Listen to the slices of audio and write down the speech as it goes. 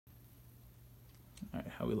All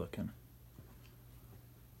right, how we looking?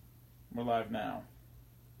 We're live now.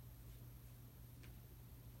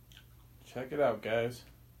 Check it out, guys.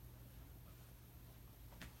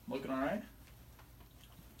 Looking all right?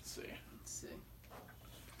 Let's see.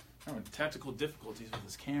 I'm having technical difficulties with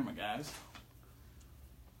this camera, guys.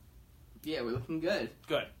 Yeah, we're looking good.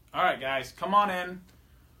 Good. All right, guys, come on in.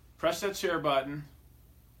 Press that share button.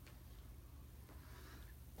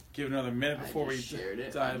 Give it another minute before we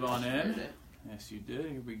dive on in. Yes, you did.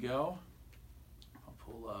 Here we go. I'll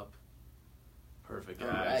pull up. Perfect, guys.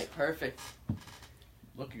 All right, perfect.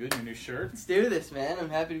 Looking good in your new shirt. Let's do this, man. I'm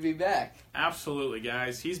happy to be back. Absolutely,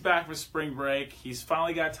 guys. He's back for spring break. He's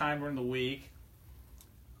finally got time during the week.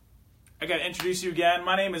 I got to introduce you again.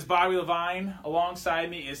 My name is Bobby Levine.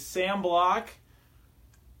 Alongside me is Sam Block.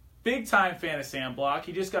 Big-time fan of Sam Block.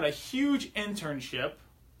 He just got a huge internship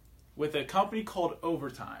with a company called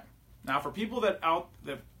Overtime. Now, for people that are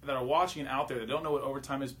watching and out there that don't know what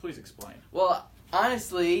Overtime is, please explain. Well,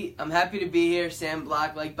 honestly, I'm happy to be here, Sam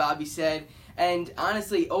Block, like Bobby said. And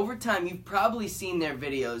honestly, Overtime, you've probably seen their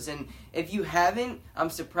videos. And if you haven't, I'm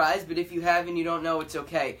surprised. But if you haven't, you don't know, it's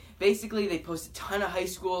okay. Basically, they post a ton of high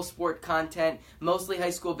school sport content, mostly high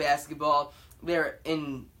school basketball. They're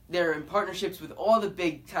in partnerships with all the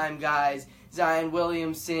big-time guys. Zion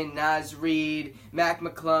Williamson, Naz Reid, Mac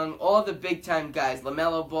McClung, all the big-time guys.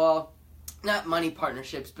 LaMelo Ball. Not money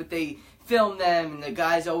partnerships, but they film them, and the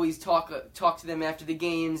guys always talk to them after the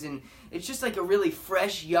games, and it's just like a really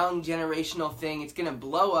fresh, young, generational thing. It's going to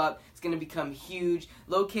blow up. It's going to become huge.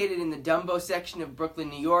 Located in the Dumbo section of Brooklyn,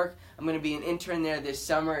 New York. I'm going to be an intern there this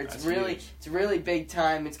summer. It's really big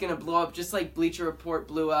time. It's going to blow up just like Bleacher Report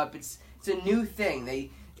blew up. It's a new thing.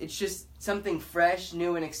 It's just something fresh,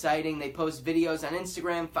 new, and exciting. They post videos on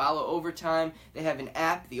Instagram. Follow Overtime. They have an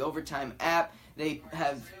app, the Overtime app. They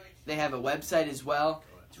have a website as well.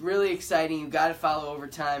 It's really exciting. You've got to follow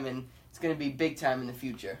Overtime, and it's going to be big time in the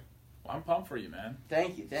future. Well, I'm pumped for you, man.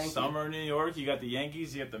 Thank you. Summer in New York. You got the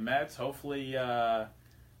Yankees. You got the Mets. Hopefully,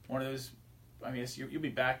 one of those. I mean, you'll be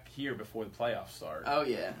back here before the playoffs start. Oh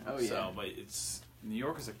yeah. So, but New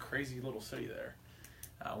York is a crazy little city there.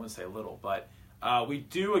 I wouldn't say little, but we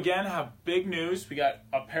do again have big news. We got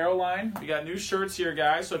apparel line. We got new shirts here,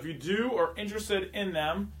 guys. So if you are interested in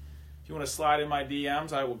them. If you want to slide in my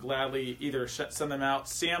DMs, I will gladly either send them out.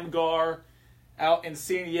 Sam Gar out in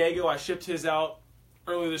San Diego. I shipped his out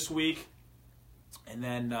earlier this week. And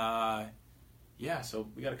then, so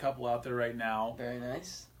we got a couple out there right now. Very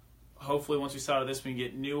nice. Hopefully, once we start this, we can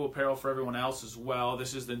get new apparel for everyone else as well.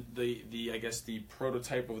 This is the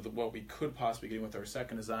prototype of what we could possibly get with our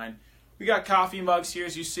second design. We got coffee mugs here,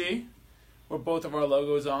 as you see, with both of our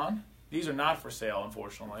logos on. These are not for sale,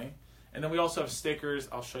 unfortunately. And then we also have stickers.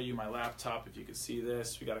 I'll show you my laptop if you can see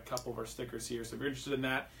this. We got a couple of our stickers here. So if you're interested in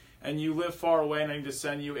that and you live far away and I need to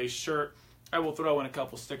send you a shirt, I will throw in a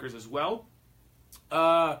couple stickers as well.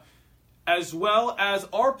 As well as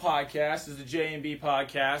our podcast is the J&B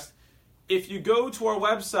podcast. If you go to our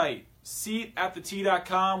website,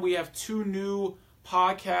 seatatthetea.com, we have 2 new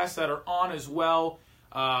podcasts that are on as well.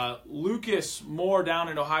 Lucas Moore down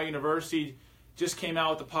at Ohio University just came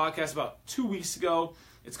out with the podcast about 2 weeks ago.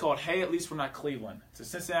 It's called Hey, At Least We're Not Cleveland. It's a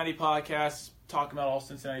Cincinnati podcast talking about all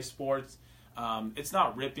Cincinnati sports. It's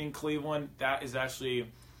not ripping Cleveland. That is actually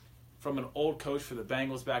from an old coach for the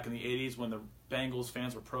Bengals back in the 80s when the Bengals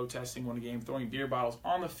fans were protesting one game, throwing beer bottles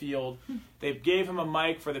on the field. They gave him a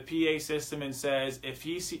mic for the PA system and says, if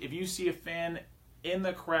you see a fan in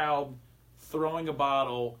the crowd throwing a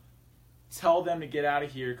bottle, tell them to get out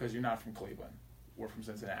of here because you're not from Cleveland. We're from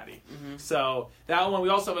Cincinnati. Mm-hmm. So that one. We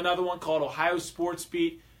also have another one called Ohio Sports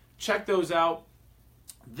Beat. Check those out.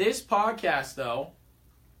 This podcast, though,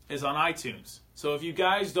 is on iTunes. So if you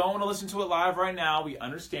guys don't want to listen to it live right now, we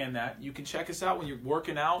understand that. You can check us out when you're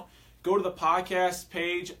working out. Go to the podcast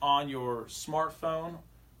page on your smartphone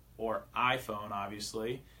or iPhone,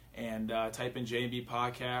 obviously, and type in J&B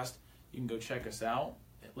Podcast. You can go check us out.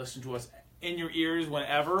 Listen to us in your ears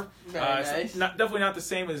whenever. Nice. It's definitely not the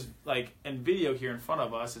same as like in video here in front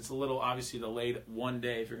of us. It's a little obviously delayed one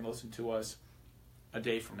day if you're going to listen to us a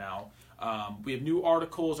day from now. We have new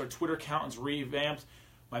articles. Our Twitter account is revamped.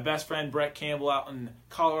 My best friend Brett Campbell out in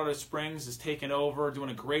Colorado Springs is taking over, doing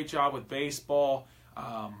a great job with baseball.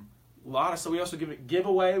 So we also give a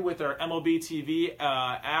giveaway with our MLB TV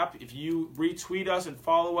app. If you retweet us and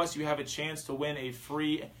follow us, you have a chance to win a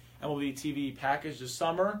free MLB TV package this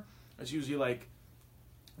summer. It's usually like,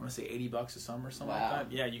 I want to say $80 a summer or something like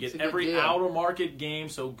that. Yeah, you get every outer market game,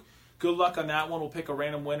 so good luck on that one. We'll pick a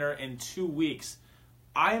random winner in 2 weeks.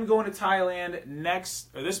 I am going to Thailand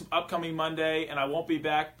this upcoming Monday, and I won't be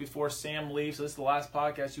back before Sam leaves. So this is the last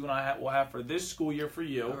podcast you and I will have for this school year for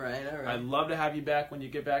you. All right. I'd love to have you back when you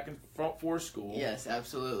get back in front for school. Yes,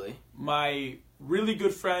 absolutely. My really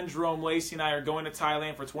good friend Jerome Lacey and I are going to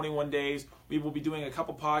Thailand for 21 days. We will be doing a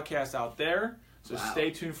couple podcasts out there, so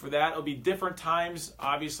stay tuned for that. It'll be different times.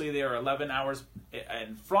 Obviously, they are 11 hours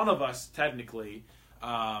in front of us, technically.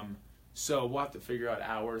 So we'll have to figure out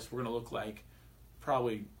hours. We're going to look like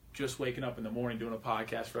probably just waking up in the morning doing a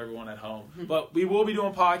podcast for everyone at home. But we will be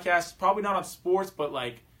doing podcasts, probably not on sports, but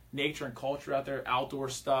like nature and culture out there, outdoor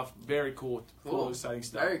stuff. Very cool, exciting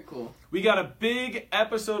stuff. Very cool. We got a big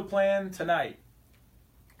episode planned tonight.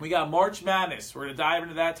 We got March Madness. We're going to dive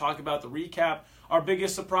into that, talk about the recap, our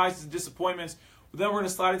biggest surprises and disappointments. Then we're going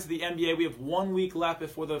to slide into the NBA. We have 1 week left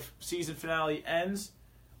before the season finale ends.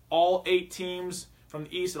 All 8 teams from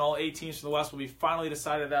the East and all 8 teams from the West will be finally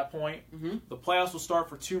decided at that point. The playoffs will start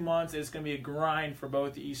for 2 months. It's going to be a grind for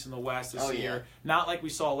both the East and the West this year. Not like we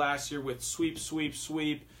saw last year with sweep,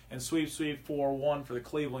 and sweep 4-1 for the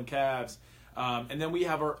Cleveland Cavs. And then we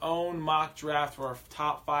have our own mock draft for our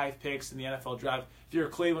top 5 picks in the NFL draft. If you're a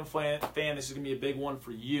Cleveland fan, this is going to be a big one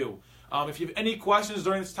for you. If you have any questions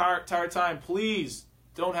during this entire time, please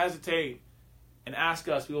don't hesitate and ask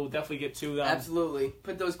us. We will definitely get to them. Absolutely.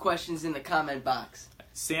 Put those questions in the comment box.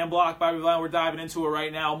 Sam Block, Bobby Vine, we're diving into it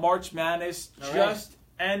right now. March Madness just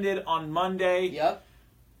ended on Monday. Yep.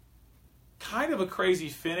 Kind of a crazy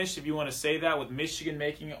finish, if you want to say that, with Michigan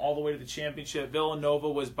making it all the way to the championship. Villanova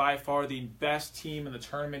was by far the best team in the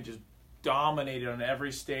tournament, just dominated on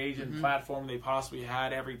every stage and platform they possibly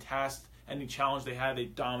had. Every task, any challenge they had, they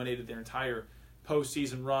dominated their entire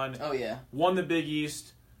postseason run. Oh, yeah. Won the Big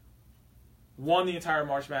East. Won the entire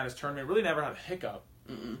March Madness tournament. Really never had a hiccup.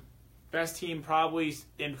 Best team probably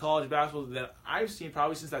in college basketball that I've seen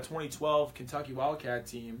probably since that 2012 Kentucky Wildcat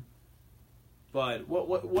team. But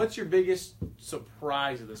what's your biggest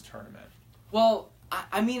surprise of this tournament? Well,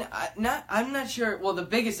 I'm not sure. Well, the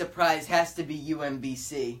biggest surprise has to be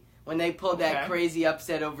UMBC. When they pulled that crazy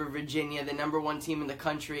upset over Virginia, the number 1 team in the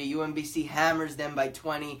country, UMBC hammers them by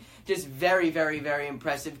 20. Just very, very, very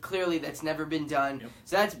impressive. Clearly, that's never been done. Yep.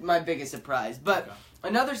 So that's my biggest surprise. But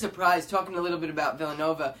another surprise, talking a little bit about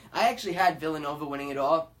Villanova, I actually had Villanova winning it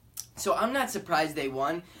all. So I'm not surprised they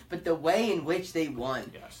won, but the way in which they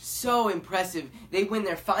won, so impressive. They win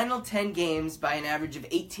their final 10 games by an average of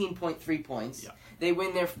 18.3 points. Yeah. They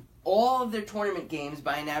win all of their tournament games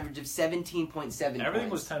by an average of 17.7 points. Everything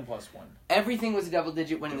was 10+1. Everything was a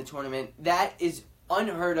double-digit win in the tournament. That is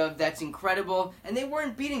unheard of. That's incredible. And they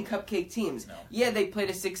weren't beating cupcake teams. No. Yeah, they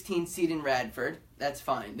played a 16 seed in Radford. That's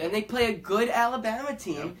fine. Then they play a good Alabama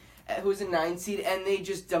team who's a 9 seed, and they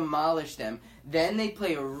just demolish them. Then they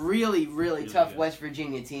play a really, really tough West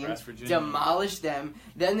Virginia team. Demolish them.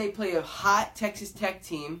 Then they play a hot Texas Tech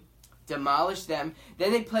team. Demolish them.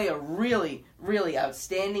 Then they play a really, really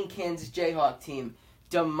outstanding Kansas Jayhawk team.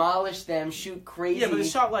 Demolish them, shoot crazy. Yeah, but the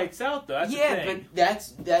shot lights out, though. That's the thing.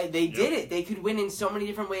 But they did it. They could win in so many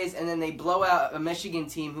different ways, and then they blow out a Michigan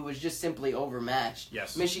team who was just simply overmatched.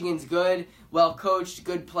 Yes. Michigan's good, well-coached,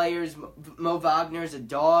 good players. Mo Wagner's a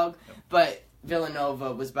dog, but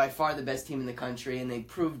Villanova was by far the best team in the country, and they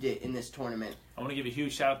proved it in this tournament. I want to give a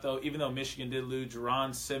huge shout out, though, even though Michigan did lose,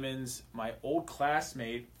 Jerron Simmons, my old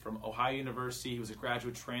classmate from Ohio University, he was a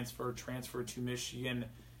graduate transferred to Michigan.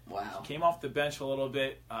 Wow. Came off the bench a little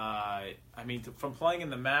bit. From playing in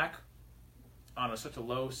the MAC on such a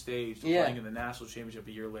low stage to playing in the national championship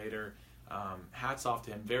a year later, hats off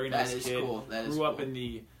to him. Very nice kid. Cool. That is Grew up in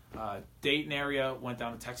the Dayton area, went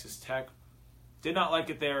down to Texas Tech. Did not like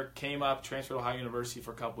it there. Came up, transferred to Ohio University for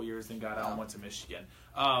a couple years, then got out and went to Michigan.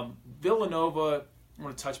 Villanova, I'm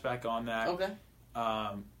going to touch back on that. Okay.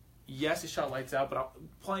 Yes, it shot lights out, but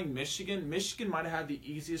playing Michigan might have had the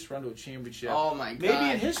easiest run to a championship. Oh, my God.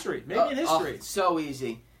 Maybe in history. So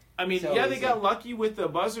easy. I mean, they got lucky with the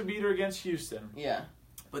buzzer beater against Houston. Yeah.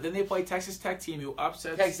 But then they play Texas Tech team who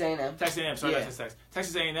upsets... Texas A&M. Texas A&M, sorry, Texas Tech.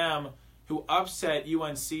 Texas A&M, who upset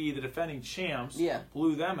UNC, the defending champs,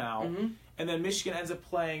 blew them out. Mm-hmm. And then Michigan ends up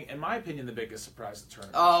playing, in my opinion, the biggest surprise of the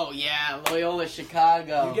tournament. Oh, yeah, Loyola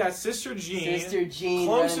Chicago. You got Sister Jean.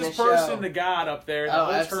 Closest person to God up there in the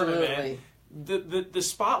whole absolutely. Tournament. The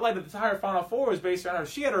spotlight of the entire Final Four was based around her.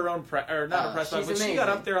 She had her own press but amazing. She got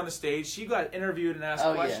up there on the stage. She got interviewed and asked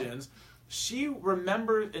questions. Yeah. She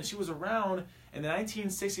remembered, and she was around in the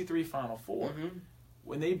 1963 Final Four. Mm-hmm.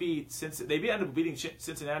 when they ended up beating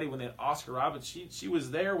Cincinnati when they had Oscar Roberts. She was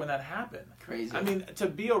there when that happened. Crazy. I mean, to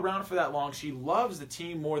be around for that long, she loves the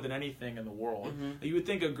team more than anything in the world. Mm-hmm. You would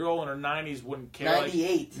think a girl in her 90s wouldn't care.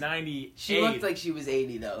 98. 98. She looked like she was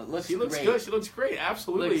 80 though. She looks good. She looks great.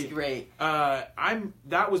 Absolutely. Looks great.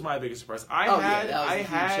 That was my biggest surprise. I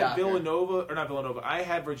had Villanova, or not Villanova. I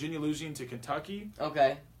had Virginia losing to Kentucky.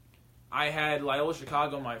 Okay. I had Loyola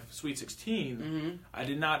Chicago in my Sweet 16. Mm-hmm. I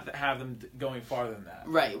did not have them going farther than that.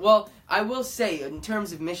 Right. Well, I will say, in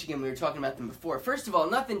terms of Michigan, we were talking about them before. First of all,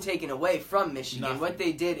 nothing taken away from Michigan. Nothing. What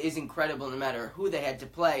they did is incredible no matter who they had to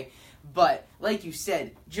play. But, like you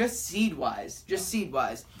said, just seed-wise,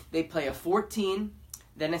 they play a 14,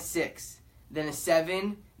 then a 6, then a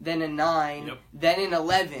 7, then a 9, then an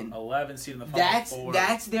 11. 11 seed in the Final Four.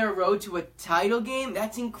 That's their road to a title game.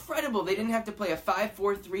 That's incredible. They didn't have to play a 5,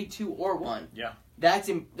 4, 3, 2, or 1. Yeah.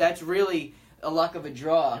 That's really a luck of a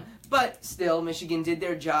draw. Yeah. But still, Michigan did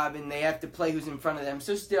their job, and they have to play who's in front of them.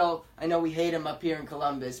 So still, I know we hate them up here in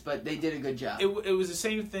Columbus, but they did a good job. It was the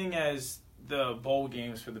same thing as the bowl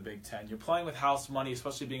games for the Big Ten. You're playing with house money,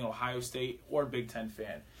 especially being an Ohio State or Big Ten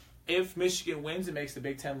fan. If Michigan wins, it makes the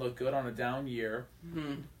Big Ten look good on a down year.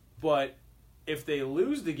 Mm-hmm. But if they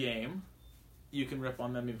lose the game, you can rip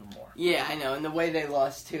on them even more. Yeah, I know. And the way they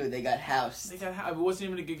lost, too, they got housed. It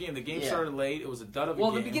wasn't even a good game. The game started late. It was a dud of a game.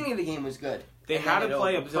 Well, the beginning of the game was good. They had to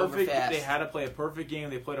play a perfect game.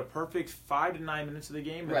 They played a perfect 5 to 9 minutes of the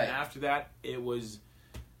game. And then after that, it was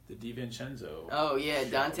the DiVincenzo. Oh, yeah.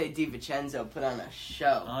 Dante DiVincenzo put on a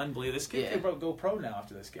show. Unbelievable. This kid could go pro now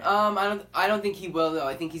after this game. I don't think he will, though.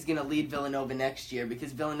 I think he's going to lead Villanova next year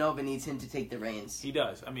because Villanova needs him to take the reins. He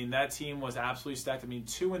does. I mean, that team was absolutely stacked. I mean,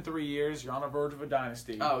 2 and 3 years, you're on the verge of a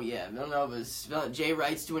dynasty. Oh, yeah. Jay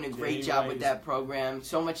Wright's doing a great job with that program.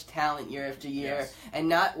 So much talent year after year. Yes. And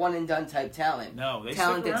not one-and-done type talent. No, they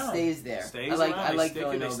talent stick around. That stays there. I like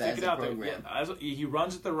Villanova as a program. Yeah, he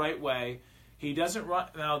runs it the right way. He doesn't run.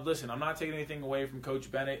 Now, listen, I'm not taking anything away from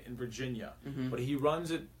Coach Bennett in Virginia, but he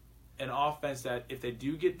runs it an offense that if they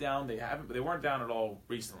do get down, they weren't down at all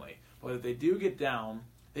recently. But if they do get down,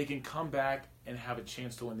 they can come back and have a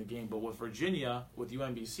chance to win the game. But with Virginia, with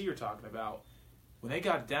UMBC, you're talking about, when they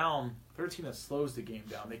got down, they're a team that slows the game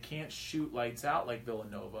down. They can't shoot lights out like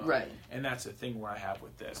Villanova, right? And that's the thing where I have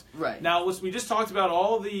with this. Right now, we just talked about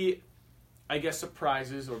all the, I guess,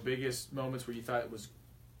 surprises or biggest moments where you thought it was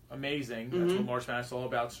amazing. That's what March Madness is all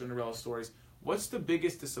about, Cinderella stories. What's the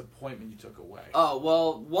biggest disappointment you took away? Oh,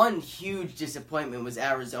 well, one huge disappointment was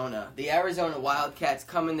Arizona. The Arizona Wildcats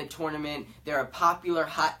come in the tournament. They're a popular,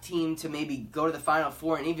 hot team to maybe go to the Final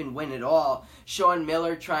Four and even win it all. Sean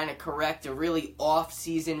Miller trying to correct a really off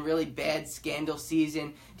season, really bad scandal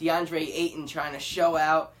season. DeAndre Ayton trying to show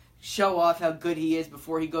off how good he is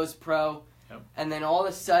before he goes pro. And then all of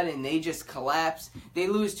a sudden, they just collapse. They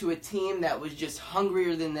lose to a team that was just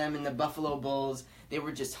hungrier than them in the Buffalo Bulls. They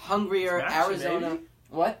were just hungrier. Arizona. Baby.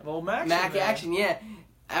 What? Well, Mac action, yeah.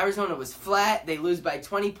 Arizona was flat. They lose by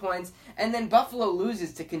 20 points. And then Buffalo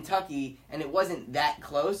loses to Kentucky, and it wasn't that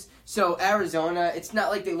close. So Arizona, it's not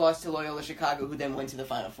like they lost to Loyola Chicago, who then went to the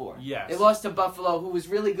Final Four. Yes. They lost to Buffalo, who was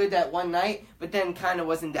really good that one night, but then kind of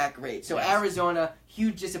wasn't that great. So Arizona,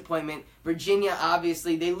 huge disappointment. Virginia,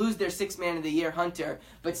 obviously, they lose their sixth man of the year, Hunter,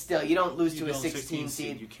 but still, you don't lose to a 16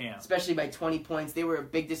 seed. You can't. Especially by 20 points. They were a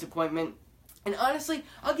big disappointment. And honestly,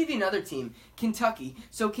 I'll give you another team, Kentucky.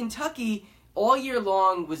 So Kentucky, all year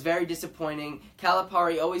long, was very disappointing.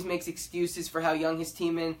 Calipari always makes excuses for how young his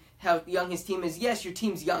team is. Yes, your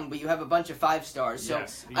team's young, but you have a bunch of 5 stars. So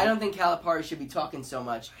I don't think Calipari should be talking so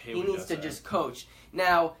much. He needs to just coach.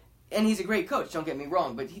 Now, and he's a great coach, don't get me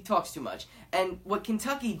wrong, but he talks too much. And what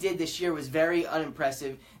Kentucky did this year was very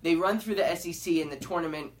unimpressive. They run through the SEC in the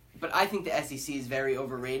tournament, but I think the SEC is very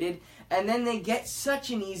overrated. And then they get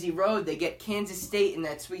such an easy road. They get Kansas State in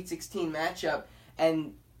that Sweet 16 matchup,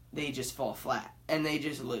 and they just fall flat, and they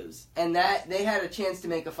just lose. And that they had a chance to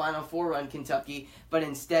make a Final Four run, Kentucky, but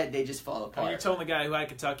instead they just fall apart. I mean, you're telling the guy who had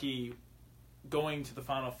Kentucky going to the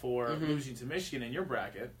Final Four, losing to Michigan in your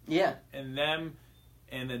bracket. Yeah. And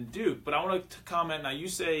then Duke. But I want to comment, now you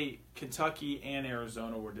say Kentucky and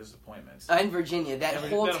Arizona were disappointments. And Virginia, that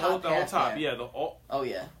whole top.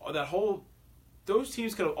 Yeah. Those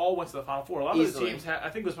teams could have all went to the Final Four. A lot of those teams I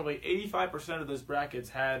think it was probably 85% of those brackets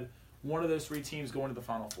had one of those 3 teams going to the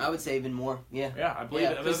Final Four. I would say even more, yeah. Yeah, I believe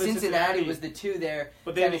it. Because Cincinnati was the 2 there.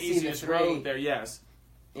 But they had the easiest road there, yes.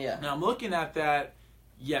 Yeah. Now, I'm looking at that.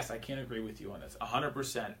 Yes, I can't agree with you on this,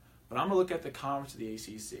 100%. But I'm going to look at the conference of the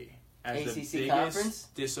ACC as the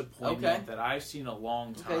biggest disappointment that I've seen in a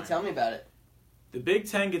long time. Okay, tell me about it. The Big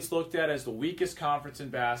Ten gets looked at as the weakest conference in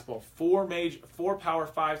basketball. Four Power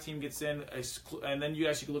 5 team gets in, and then you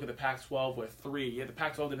actually can look at the Pac-12 with 3. Yeah, the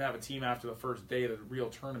Pac-12 didn't have a team after the first day of the real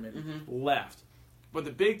tournament left. But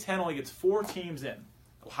the Big Ten only gets 4 teams in.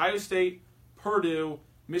 Ohio State, Purdue,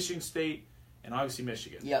 Michigan State, and obviously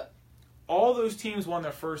Michigan. Yep. All those teams won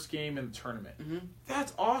their first game in the tournament.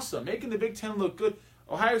 That's awesome. Making the Big Ten look good.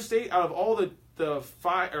 Ohio State, out of all the 5-12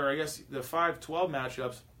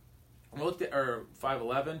 matchups, we're looked at, or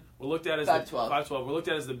 5-11, we're looked at as 5-12. We're looked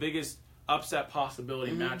at as the biggest upset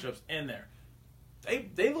possibility matchups in there.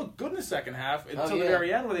 They look good in the second half until the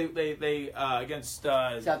very end, where they against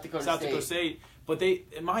South Dakota State. But they,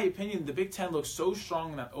 in my opinion, the Big Ten looks so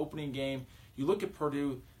strong in that opening game. You look at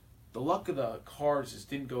Purdue. The luck of the Cards just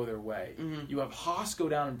didn't go their way. You have Haas go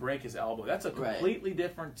down and break his elbow. That's a completely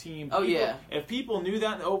different team. If people knew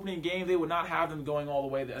that in the opening game, they would not have them going all the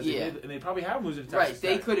way as they did, and they'd probably have them losing to Texas Tech.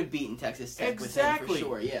 They could have beaten Texas Tech with them for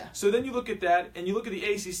sure, So then you look at that, and you look at the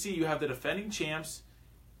ACC, you have the defending champs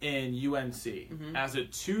in UNC. As a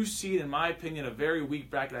 2 seed, in my opinion, a very weak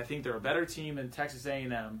bracket. I think they're a better team than Texas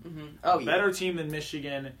A&M. Better team than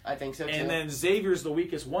Michigan. I think so, too. And then Xavier's the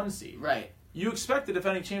weakest 1 seed. Right. You expect the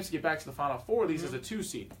defending champs to get back to the Final Four, at least as a 2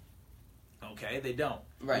 seed. Okay, they don't.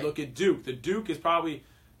 Right. You look at Duke. The Duke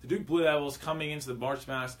Blue Devils coming into the March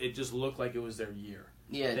Madness, it just looked like it was their year.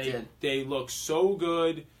 Yeah, it did. They looked so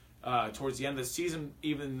good towards the end of the season,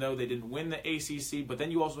 even though they didn't win the ACC. But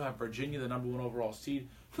then you also have Virginia, the number 1 overall seed,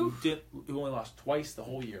 who only lost twice the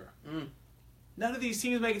whole year. None of these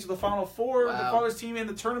teams make it to the Final Four. Wow. The farthest team in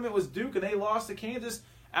the tournament was Duke, and they lost to Kansas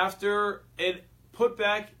after it put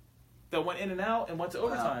back that went in and out and went to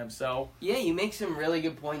overtime. So yeah, you make some really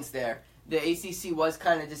good points there. The ACC was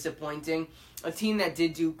kind of disappointing. A team that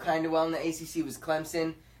did do kind of well in the ACC was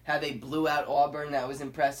Clemson. How they blew out Auburn, that was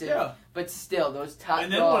impressive. Yeah. But still, those top dogs.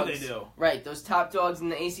 And then what do they do? Right, those top dogs in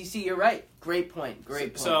the ACC, you're right. Great point.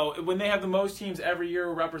 So when they have the most teams every year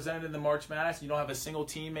represented in the March Madness, you don't have a single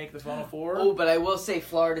team make the Final Four? Oh, but I will say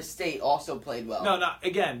Florida State also played well. No,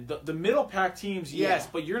 again, the middle pack teams, yes,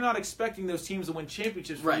 but you're not expecting those teams to win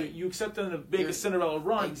championships. Right. You expect them to make a Cinderella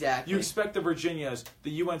run. Exactly. You expect the Virginias,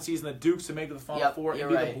 the UNCs, and the Dukes to make the Final Four and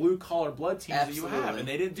be the blue-collar blood teams that you have, and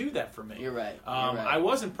they didn't do that for me. You're right. I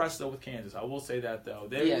was impressed, though, with Kansas. I will say that, though.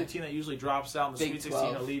 They're the team that usually drops out in the Sweet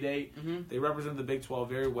 16, Elite 8. They represent the Big 12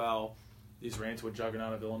 very well. These ran into a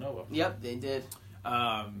juggernaut of Villanova. Yep, they did.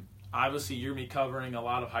 Obviously, you're me covering a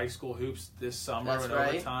lot of high school hoops this summer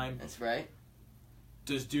overtime. That's right.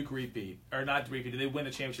 Does Duke repeat? Or not repeat, do they win the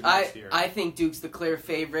championship next year? I think Duke's the clear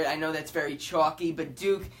favorite. I know that's very chalky, but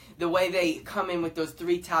Duke, the way they come in with those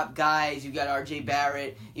 3 top guys, you got R.J.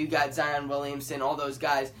 Barrett, you got Zion Williamson, all those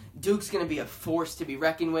guys, Duke's going to be a force to be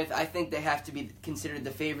reckoned with. I think they have to be considered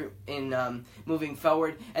the favorite in moving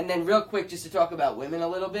forward. And then real quick, just to talk about women a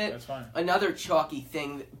little bit. That's fine. Another chalky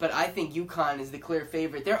thing, but I think UConn is the clear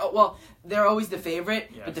favorite. They're always the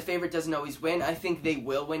favorite, but the favorite doesn't always win. I think they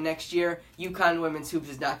will win next year. UConn women's hoops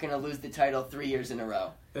is not going to lose the title 3 years in a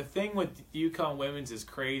row. The thing with UConn women's is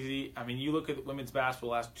crazy. I mean, you look at women's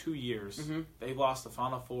basketball the last 2 years. They've lost the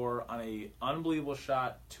Final Four on an unbelievable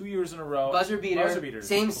shot 2 years in a row. Buzzer beater.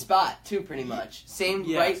 Same spot, too, pretty much. Same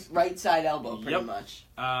right side elbow, pretty much.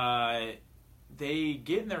 They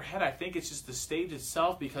get in their head. I think it's just the stage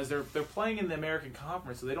itself because they're playing in the American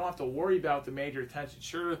Conference, so they don't have to worry about the major attention.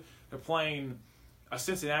 Sure, they're playing a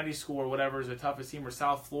Cincinnati school or whatever is the toughest team, or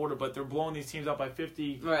South Florida, but they're blowing these teams up by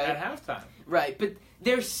 50 at halftime. Right, but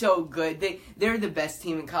they're so good. They're the best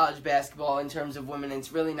team in college basketball in terms of women.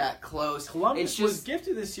 It's really not close. Columbus was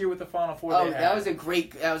gifted this year with the Final Four. That was a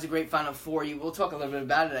great Final Four. We'll talk a little bit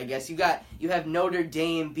about it, I guess. You have Notre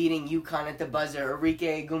Dame beating UConn at the buzzer.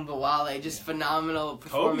 Arike Gumbawale, just phenomenal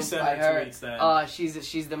performance by her.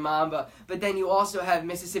 She's the Mamba. But then you also have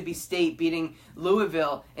Mississippi State beating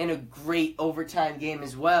Louisville in a great overtime game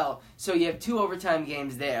as well. So you have 2 overtime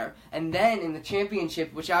games there. And then in the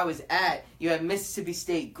championship, which I was at, you have Mississippi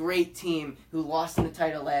State, great team, who lost in the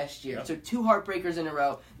title last year. Yep. So 2 heartbreakers in a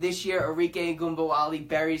row. This year, Arike Gumbawale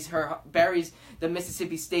buries the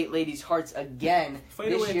Mississippi State ladies' hearts again.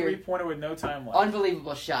 Played away a 3-pointer with no time left.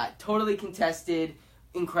 Unbelievable shot. Totally contested.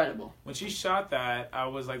 Incredible. When she shot that, I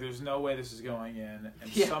was like, there's no way this is going in.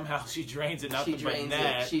 And somehow she drains it, nothing but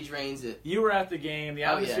net. She drains it. You were at the game. The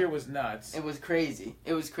atmosphere was nuts. It was crazy.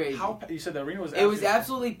 You said the arena was It was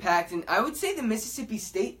absolutely packed. And I would say the Mississippi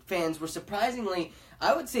State fans were surprisingly,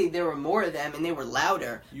 I would say there were more of them and they were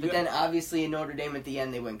louder. Then obviously in Notre Dame at the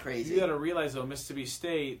end, they went crazy. You got to realize, though, Mississippi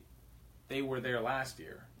State, they were there last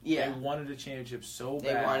year. Yeah. They wanted a championship so bad.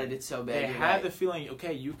 They wanted it so bad. They had the feeling,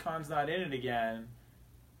 okay, UConn's not in it again.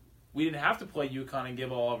 we didn't have to play UConn and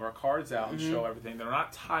give all of our cards out and show everything. They're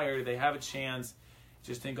not tired. They have a chance.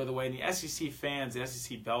 Just didn't go the way. And the SEC fans, the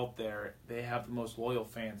SEC belt there, they have the most loyal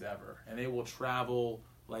fans ever. And they will travel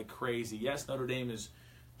like crazy. Yes, Notre Dame is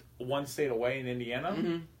one state away in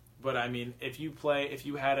Indiana. But, I mean, if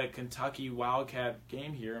you had a Kentucky Wildcat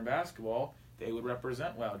game here in basketball, they would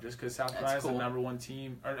represent well. Just because South Carolina is the number one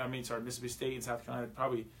team. Mississippi State and South Carolina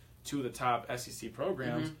probably two of the top SEC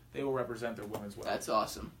programs. They will represent their women's well. That's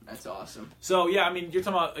awesome. So, yeah, I mean, you're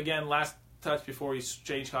talking about, again, last touch before we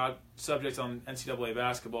change subjects on NCAA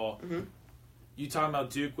basketball. You talking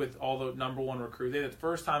about Duke with all the number one recruits. They're the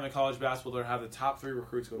first time in college basketball to have the top 3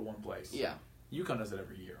 recruits go to one place. Yeah. UConn does it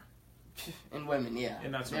every year. And women, yeah.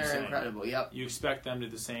 And that's what They're I'm saying. Incredible, yep. You expect them to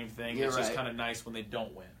do the same thing. You're it's just right. kind of nice when they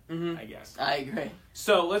don't win, I guess. I agree.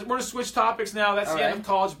 So we're going to switch topics now. That's all the right. end of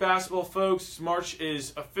college basketball, folks. March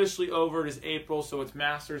is officially over. It is April, so it's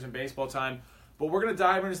Masters and baseball time. But we're going to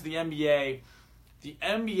dive into the NBA. The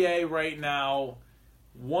NBA right now,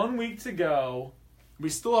 1 week to go. We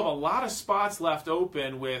still have a lot of spots left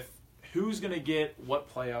open with who's going to get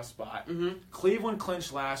what playoff spot. Cleveland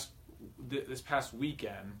clinched this past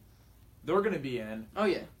weekend. They're going to be in. Oh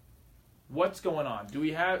yeah. What's going on? Do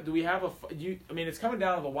we have it's coming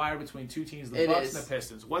down to the wire between two teams, the Bucks and the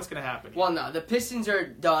Pistons. What's going to happen? Well, no, the Pistons are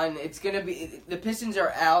done. It's going to be the Pistons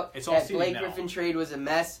are out. It's all that seeding Blake now. Griffin trade was a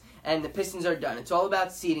mess, and the Pistons are done. It's all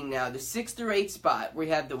about seeding now. The 6 through 8 spot, we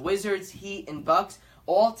have the Wizards, Heat, and Bucks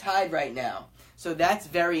all tied right now. So that's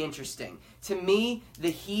very interesting. To me,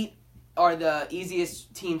 the Heat are the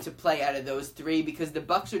easiest team to play out of those 3 because the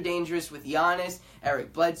Bucks are dangerous with Giannis,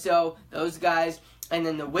 Eric Bledsoe, those guys. And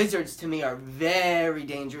then the Wizards, to me, are very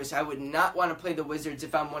dangerous. I would not want to play the Wizards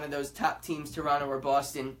if I'm one of those top teams, Toronto or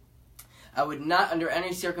Boston. I would not, under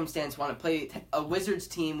any circumstance, want to play a Wizards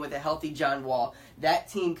team with a healthy John Wall. That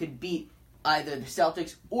team could beat either the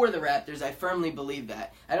Celtics or the Raptors. I firmly believe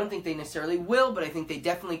that. I don't think they necessarily will, but I think they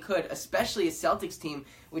definitely could, especially a Celtics team,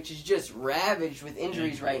 which is just ravaged with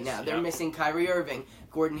injuries right now. They're missing Kyrie Irving,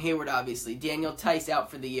 Gordon Hayward, obviously, Daniel Tice out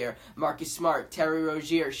for the year, Marcus Smart, Terry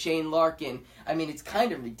Rozier, Shane Larkin. I mean, it's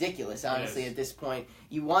kind of ridiculous, honestly, at this point.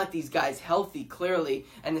 You want these guys healthy, clearly,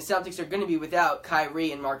 and the Celtics are going to be without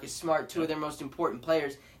Kyrie and Marcus Smart, 2 of their most important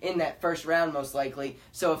players in that first round, most likely.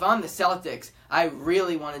 So if I'm the Celtics, I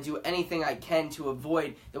really want to do anything I can to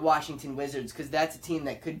avoid the Washington Wizards because that's a team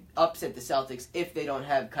that could upset the Celtics if they don't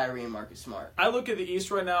have Kyrie and Marcus Smart. I look at the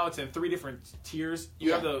East right now. It's in 3 different tiers.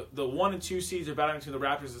 You have the 1 and 2 seeds are battling between the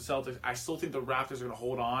Raptors and the Celtics. I still think the Raptors are going to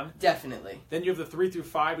hold on. Definitely. Then you have the 3 through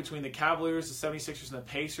 5 between the Cavaliers, the 76ers, and the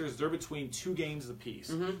Pacers. They're between 2 games apiece.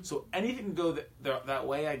 So anything can go that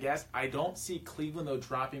way, I guess. I don't see Cleveland, though,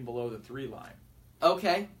 dropping below the 3 line.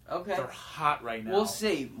 Okay. They're hot right now. We'll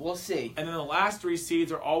see. And then the last 3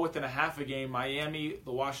 seeds are all within a half a game. Miami,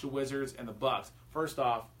 the Washington Wizards, and the Bucks. First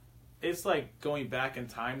off, it's like going back in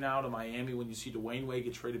time now to Miami when you see Dwayne Wade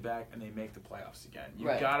get traded back and they make the playoffs again. You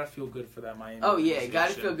gotta feel good for that Miami. Oh yeah,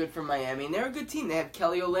 gotta feel good for Miami. And they're a good team. They have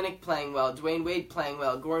Kelly Olynyk playing well, Dwayne Wade playing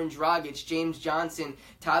well, Goran Dragic, James Johnson,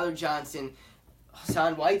 Tyler Johnson,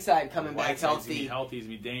 Hassan Whiteside coming back healthy. He's gonna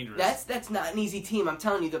be dangerous. That's not an easy team. I'm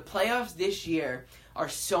telling you, the playoffs this year are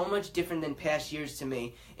so much different than past years to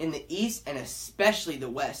me. In the East and especially the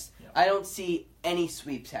West, I don't see any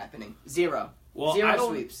sweeps happening. Zero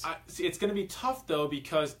sweeps. It's going to be tough, though,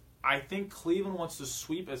 because I think Cleveland wants to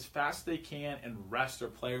sweep as fast as they can and rest their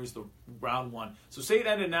players the round 1. So say it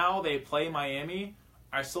ended now, they play Miami,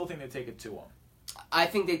 I still think they take it to them. I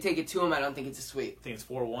think they take it to them. I don't think it's a sweep. I think it's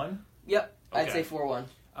 4-1? Yep, okay. I'd say 4-1.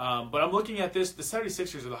 But I'm looking at this. The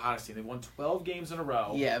 76ers are the hottest team. They've won 12 games in a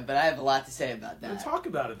row. Yeah, but I have a lot to say about that. Let's talk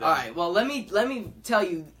about it then. All right, well, let me tell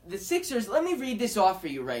you, the Sixers, let me read this off for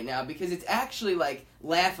you right now because it's actually,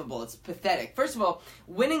 laughable. It's pathetic. First of all,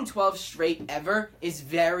 winning 12 straight ever is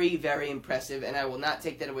very, very impressive, and I will not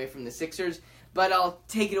take that away from the Sixers, but I'll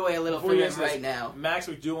take it away a little from them right now. Max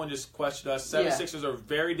McDougal just questioned us. 76ers are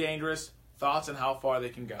very dangerous. Thoughts on how far they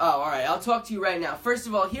can go? Oh, all right. I'll talk to you right now. First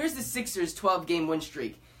of all, here's the Sixers' 12-game win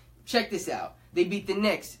streak. Check this out. They beat the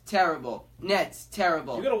Knicks, terrible. Nets,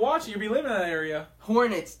 terrible. You gotta watch it. You'll be living in that area.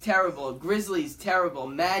 Hornets, terrible. Grizzlies, terrible.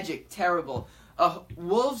 Magic, terrible. A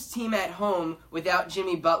Wolves team at home without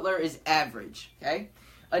Jimmy Butler is average. Okay.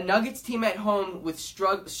 A Nuggets team at home with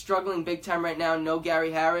struggling big time right now. No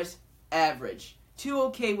Gary Harris, average. 2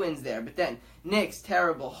 okay wins there, but then Knicks,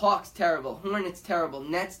 terrible. Hawks, terrible. Hornets, terrible.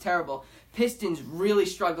 Nets, terrible. Pistons really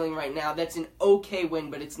struggling right now. That's an okay win,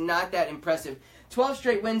 but it's not that impressive. 12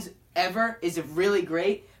 straight wins ever is really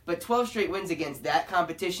great, But 12 straight wins against that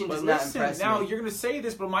competition does not impress me. Now, you're going to say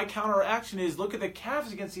this, but my counteraction is look at the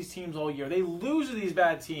Cavs against these teams all year. They lose to these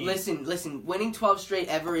bad teams. Listen. Winning 12 straight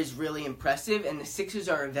ever is really impressive, and the Sixers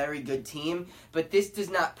are a very good team. But this does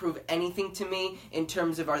not prove anything to me in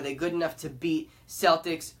terms of are they good enough to beat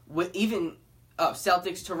Celtics,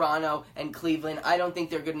 Celtics, Toronto, and Cleveland. I don't think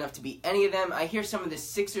they're good enough to beat any of them. I hear some of the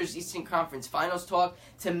Sixers Eastern Conference Finals talk.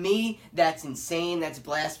 To me, that's insane. That's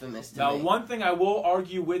blasphemous to me. Now, one thing I will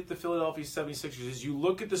argue with the Philadelphia 76ers is you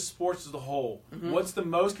look at the sports as a whole. Mm-hmm. What's the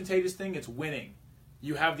most contagious thing? It's winning.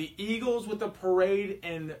 You have the Eagles with the parade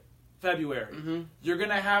in February. Mm-hmm. You're going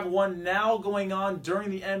to have one now going on during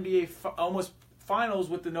the NBA almost finals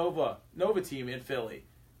with the Nova team in Philly.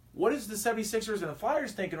 What is the 76ers and the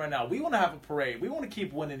Flyers thinking right now? We want to have a parade. We want to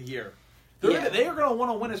keep winning here. They are going to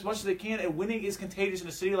want to win as much as they can, and winning is contagious in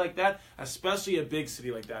a city like that, especially a big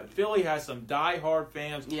city like that. Philly has some die-hard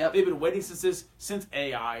fans. Yep. They've been waiting since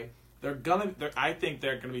AI. I think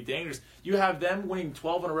they're going to be dangerous. You have them winning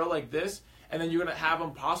 12 in a row like this, and then you're going to have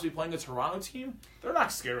them possibly playing a Toronto team. They're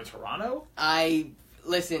not scared of Toronto.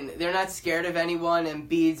 Listen, they're not scared of anyone, and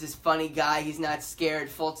Embiid's this funny guy. He's not scared.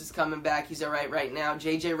 Fultz is coming back. He's all right now.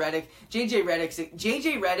 JJ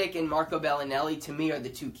Redick and Marco Bellinelli, to me, are the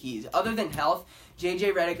two keys. Other than health,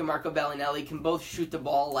 JJ Redick and Marco Bellinelli can both shoot the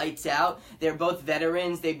ball lights out. They're both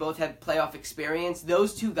veterans. They both have playoff experience.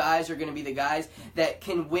 Those two guys are going to be the guys that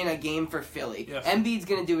can win a game for Philly. Yes. Embiid's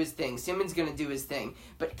going to do his thing. Simmons going to do his thing.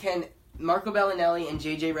 But can Marco Bellinelli and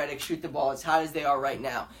JJ Redick shoot the ball as hot as they are right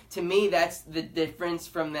now? To me, that's the difference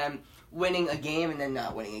from them winning a game and then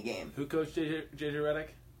not winning a game. Who coached JJ Redick?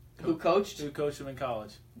 Who coached? Who coached him in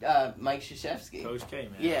college? Mike Krzyzewski. Coach K,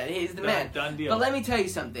 man. Yeah, he's the man. Done deal. But let me tell you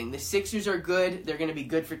something. The Sixers are good. They're going to be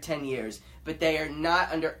good for 10 years. But they are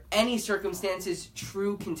not, under any circumstances,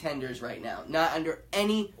 true contenders right now. Not under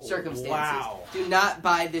any circumstances. Wow. Do not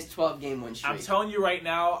buy this 12-game win streak. I'm telling you right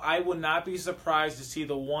now, I would not be surprised to see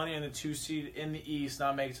the 1 and the 2 seed in the East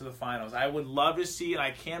not make it to the finals. I would love to see, and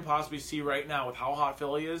I can possibly see right now with how hot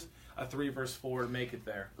Philly is, a 3 versus 4 to make it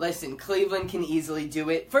there. Listen, Cleveland can easily do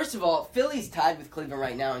it. First of all, Philly's tied with Cleveland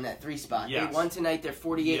right now in that 3 spot. Yes. They won tonight. They're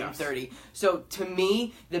 48 and 30. So to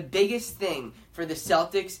me, the biggest thing for the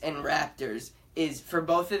Celtics and Raptors is for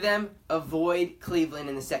both of them, avoid Cleveland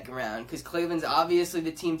in the second round. Because Cleveland's obviously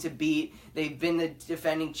the team to beat. They've been the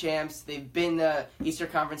defending champs. They've been the Eastern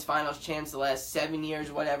Conference Finals champs the last 7 years,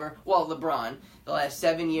 whatever. Well, LeBron, the last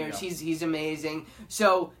 7 years. Yeah. He's amazing.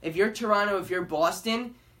 So if you're Toronto, if you're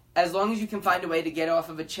Boston, as long as you can find a way to get off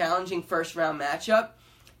of a challenging first-round matchup,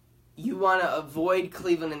 you want to avoid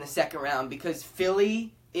Cleveland in the second round because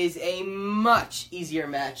Philly is a much easier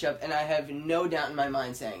matchup, and I have no doubt in my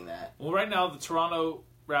mind saying that. Well, right now, the Toronto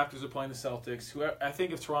Raptors are playing the Celtics. I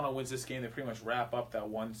think if Toronto wins this game, they pretty much wrap up that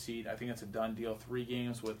 1 seed. I think that's a done deal. 3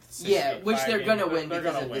 games with 6 which they're going to win they're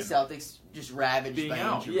because gonna of win. the Celtics just ravaged Being by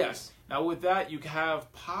out, injuries. yes. Now, with that, you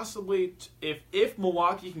have possibly, if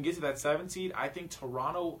Milwaukee can get to that 7 seed, I think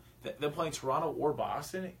Toronto, them playing Toronto or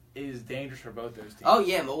Boston, is dangerous for both those teams. Oh,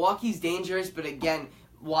 yeah, Milwaukee's dangerous, but again,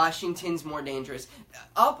 Washington's more dangerous.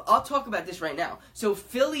 I'll talk about this right now. So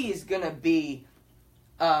Philly is going to be,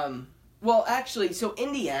 so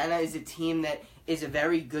Indiana is a team that is a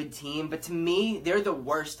very good team, but to me, they're the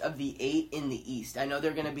worst of the 8 in the East. I know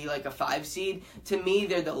they're going to be like a 5 seed. To me,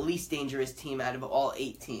 they're the least dangerous team out of all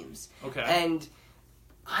 8 teams. Okay. And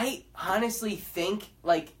I honestly think,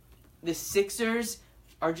 the Sixers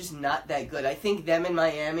are just not that good. I think them and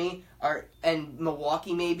Miami and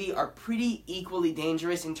Milwaukee maybe are pretty equally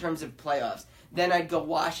dangerous in terms of playoffs. Then I'd go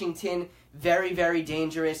Washington, very, very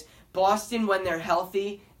dangerous. Boston, when they're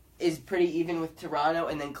healthy, is pretty even with Toronto,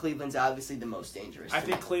 and then Cleveland's obviously the most dangerous. I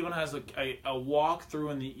think Cleveland has a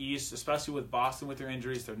walk-through in the East, especially with Boston with their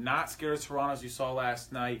injuries. They're not scared of Toronto, as you saw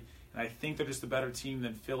last night, and I think they're just a better team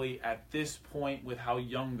than Philly at this point with how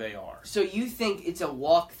young they are. So you think it's a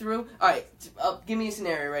walkthrough? All right, give me a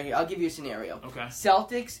scenario right here. I'll give you a scenario. Okay.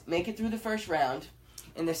 Celtics make it through the first round.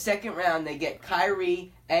 In the second round, they get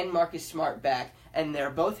Kyrie and Marcus Smart back, and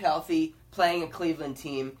they're both healthy, playing a Cleveland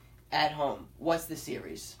team at home. What's the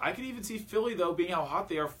series? I could even see Philly, though, being how hot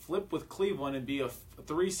they are, flip with Cleveland and be a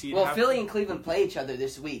 3 seed. Well, Philly and Cleveland play each other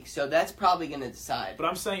this week, so that's probably going to decide. But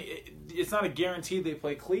I'm saying it's not a guarantee they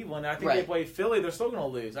play Cleveland. I think Right. they play Philly, they're still going to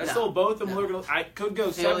lose. I No, still both of them no. are going to. I could go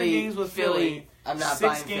Philly, 7 games with Philly. I'm not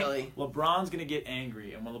 6 buying games. Philly. LeBron's going to get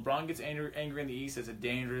angry, and when LeBron gets angry in the East, it's a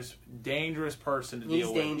dangerous person to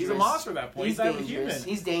deal with. He's a monster at that point. He's not even human.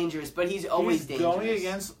 He's dangerous, but he's always dangerous. Going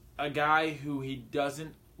against a guy who he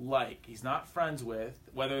doesn't like, he's not friends with,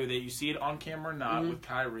 whether you see it on camera or not, with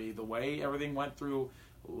Kyrie, the way everything went through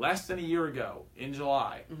less than a year ago in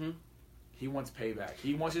July. He wants payback.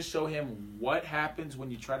 He wants to show him what happens when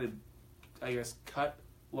you try to, I guess, cut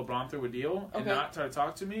LeBron through a deal and not try to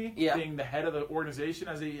talk to me. Yeah. Being the head of the organization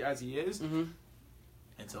as he is,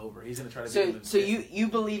 it's over. He's going to try to. So you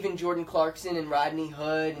believe in Jordan Clarkson and Rodney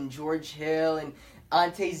Hood and George Hill and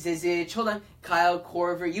Ante Zizic? Hold on, Kyle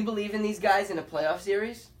Korver. You believe in these guys in a playoff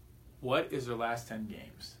series? What is their last 10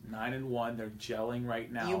 games? 9-1. They're gelling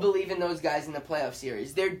right now. You believe in those guys in the playoff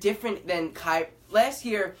series? They're different than last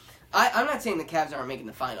year. I'm not saying the Cavs aren't making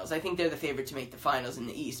the finals. I think they're the favorite to make the finals in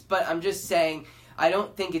the East. But I'm just saying I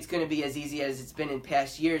don't think it's going to be as easy as it's been in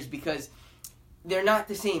past years because they're not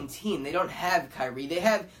the same team. They don't have Kyrie. They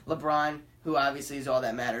have LeBron, who obviously is all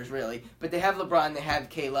that matters, really. But they have LeBron, they have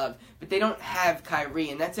K-Love. But they don't have Kyrie,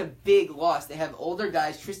 and that's a big loss. They have older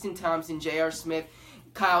guys, Tristan Thompson, J.R. Smith,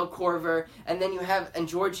 Kyle Korver, and then and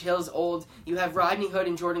George Hill's old. You have Rodney Hood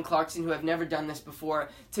and Jordan Clarkson who have never done this before.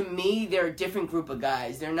 To me, they're a different group of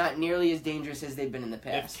guys. They're not nearly as dangerous as they've been in the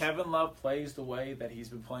past. If Kevin Love plays the way that he's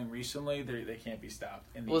been playing recently, they can't be stopped.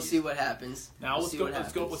 We'll see what happens. Now let's flip to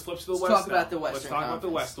the West. Let's talk about the Western Let's talk about the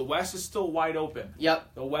West. The West is still wide open.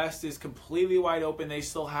 Yep. The West is completely wide open. They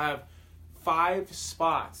still have 5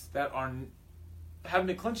 spots that haven't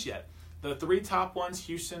been clinched yet. The 3 top ones,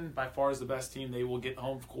 Houston by far is the best team. They will get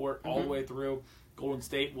home court all the way through. Golden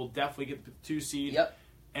State will definitely get the 2 seed. Yep.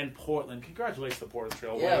 And Portland. Congratulations to Portland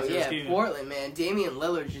Trail Blazers. Yeah, Portland, man. Damian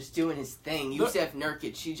Lillard's just doing his thing. Yusef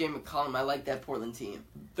Nurkic, CJ McCollum. I like that Portland team.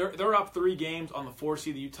 They're up 3 games on the 4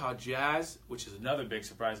 seed, the Utah Jazz, which is another big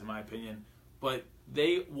surprise in my opinion. But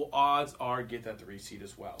odds are get that 3 seed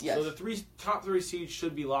as well. Yes. So the top 3 seeds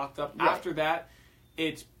should be locked up. Right. After that,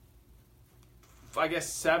 it's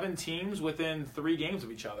 7 teams within 3 games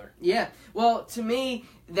of each other. Yeah. Well, to me,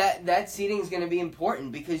 that seeding is going to be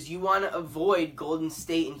important because you want to avoid Golden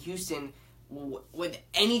State and Houston with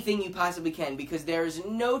anything you possibly can because there is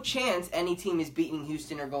no chance any team is beating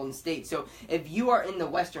Houston or Golden State. So if you are in the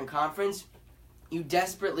Western Conference, you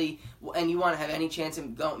desperately, and you want to have any chance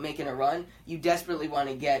of making a run, you desperately want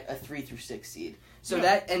to get a 3 through 6 seed. So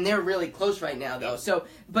and they're really close right now, though. So,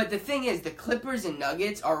 but the thing is, the Clippers and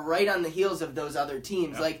Nuggets are right on the heels of those other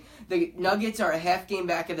teams. Yep. Like, the Nuggets are a half game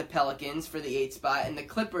back of the Pelicans for the 8th spot, and the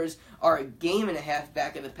Clippers are a game and a half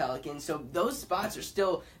back of the Pelicans. So those spots are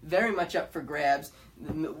still very much up for grabs.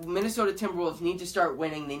 The Minnesota Timberwolves need to start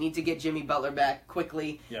winning. They need to get Jimmy Butler back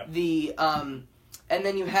quickly. Yep. And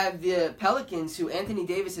then you have the Pelicans, who Anthony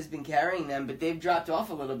Davis has been carrying them, but they've dropped off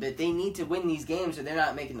a little bit. They need to win these games or they're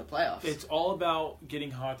not making the playoffs. It's all about getting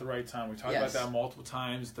hot at the right time. We talked about that multiple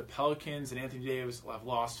times. The Pelicans and Anthony Davis have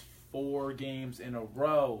lost 4 games in a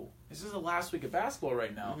row. This is the last week of basketball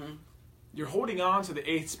right now. Mm-hmm. You're holding on to the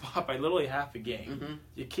 8th spot by literally half a game. Mm-hmm.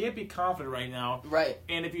 You can't be confident right now. Right.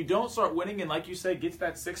 And if you don't start winning and, like you said, get to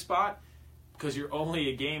that 6th spot because you're only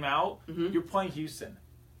a game out, you're playing Houston.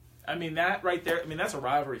 I mean, that right there, that's a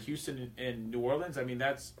rivalry, Houston and New Orleans. I mean,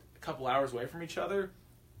 that's a couple hours away from each other.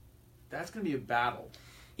 That's going to be a battle.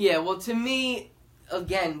 Yeah, well, to me,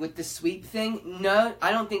 again, with the sweep thing, no,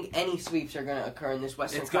 I don't think any sweeps are going to occur in this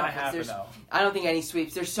Western Conference. It's going to happen, though. I don't think any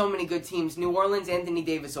sweeps. There's so many good teams. New Orleans, Anthony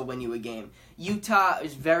Davis will win you a game. Utah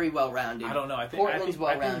is very well-rounded. I don't know. Portland's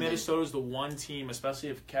well-rounded. I think Minnesota's the one team, especially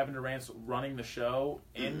if Kevin Durant's running the show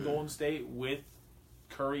in Golden State with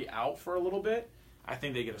Curry out for a little bit. I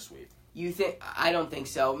think they get a sweep. You think? I don't think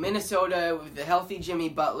so. Minnesota, with the healthy Jimmy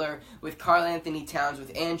Butler, with Karl Anthony Towns,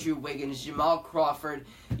 with Andrew Wiggins, Jamal Crawford,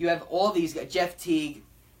 you have all these guys, Jeff Teague,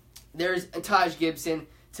 there's Taj Gibson.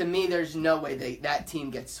 To me, there's no way that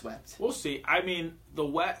team gets swept. We'll see. I mean,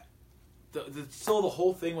 still the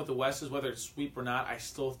whole thing with the West is whether it's sweep or not. I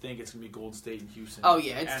still think it's going to be Golden State and Houston. Oh,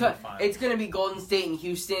 yeah. It's tough. It's going to be Golden State and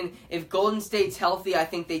Houston. If Golden State's healthy, I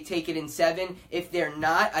think they take it in 7. If they're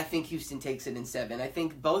not, I think Houston takes it in 7. I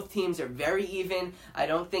think both teams are very even. I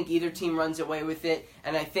don't think either team runs away with it.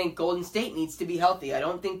 And I think Golden State needs to be healthy. I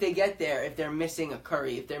don't think they get there if they're missing a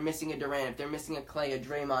Curry, if they're missing a Durant, if they're missing a Clay, a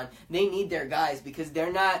Draymond. They need their guys because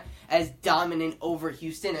they're not as dominant over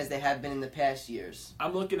Houston as they have been in the past years.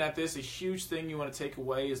 I'm looking at this. A huge thing you want to take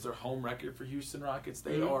away is their home record for Houston Rockets.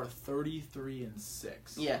 They are 33-6.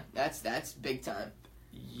 Yeah, that's big time.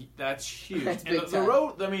 That's huge. That's and big the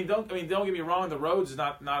road. Don't get me wrong. The road's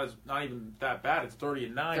not even that bad. It's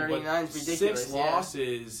 30-9. 39 is ridiculous. 6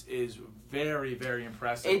 losses is very, very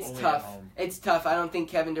impressive. It's only tough. At home. It's tough. I don't think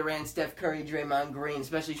Kevin Durant, Steph Curry, Draymond Green,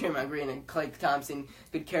 especially Draymond Green and Klay Thompson,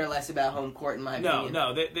 could care less about home court. In my opinion.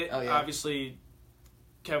 No. Obviously,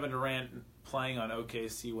 Kevin Durant playing on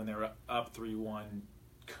OKC when they were up 3-1.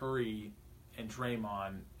 Curry and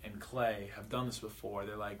Draymond and Clay have done this before.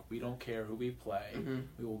 They're like, we don't care who we play. Mm-hmm.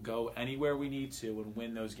 We will go anywhere we need to and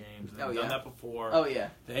win those games. And they've done that before. Oh, yeah.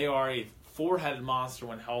 They are a 4-headed monster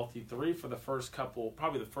when healthy. 3 for the first couple,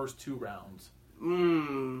 probably the first 2 rounds.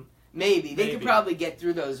 Maybe. They could probably get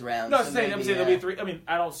through those rounds. No, I'm saying there'll be 3. I mean,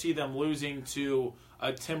 I don't see them losing to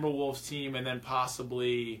a Timberwolves team and then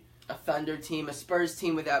possibly a Thunder team, a Spurs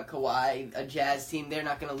team without Kawhi, a Jazz team. They're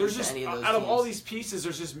not going to lose to any of those out teams. of all these pieces,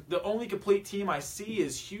 there's just the only complete team I see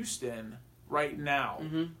is Houston right now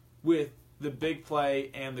with the big play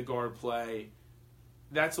and the guard play.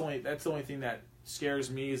 That's the only thing that scares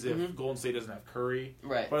me is if Golden State doesn't have Curry.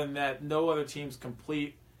 Right. But in that, no other team's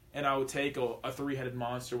complete, and I would take a 3-headed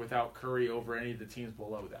monster without Curry over any of the teams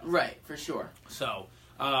below that. Right, for sure. So,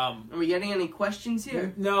 are we getting any questions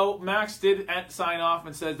here? No, Max did sign off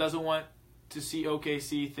and says doesn't want to see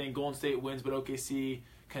OKC think Golden State wins, but OKC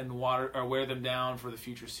can wear them down for the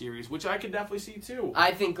future series, which I could definitely see too.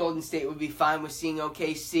 I think Golden State would be fine with seeing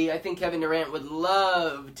OKC. I think Kevin Durant would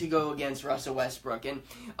love to go against Russell Westbrook, and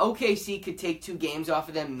OKC could take 2 games off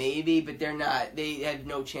of them maybe, but they're not. They have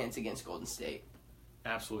no chance against Golden State.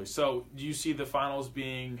 Absolutely. So, do you see the finals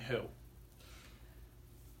being who?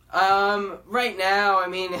 Right now, I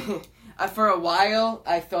mean, for a while,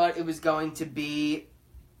 I thought it was going to be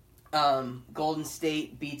Golden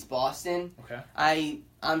State beats Boston. Okay.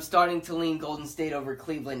 I'm starting to lean Golden State over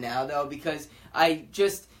Cleveland now, though, because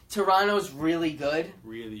Toronto's really good.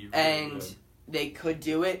 Really and good. They could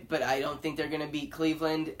do it, but I don't think they're going to beat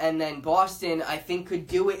Cleveland. And then Boston, I think, could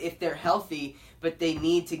do it if they're healthy, but they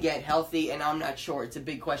need to get healthy, and I'm not sure. It's a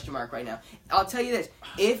big question mark right now. I'll tell you this.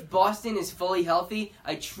 If Boston is fully healthy,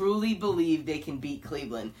 I truly believe they can beat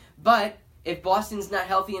Cleveland. But if Boston's not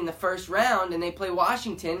healthy in the first round and they play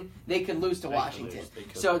Washington, they could lose to Washington.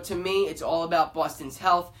 So to me, it's all about Boston's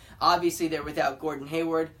health. Obviously, they're without Gordon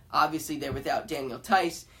Hayward. Obviously, they're without Daniel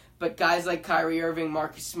Tice. But guys like Kyrie Irving,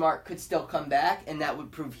 Marcus Smart could still come back, and that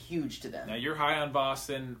would prove huge to them. Now, you're high on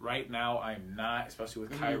Boston. Right now, I'm not, especially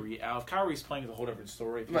with Kyrie out. If Kyrie's playing, it's a whole different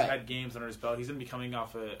story. If he's had games under his belt, he's going to be coming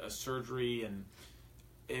off a surgery, and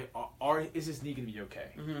is his knee going to be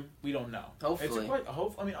okay? We don't know. Hopefully.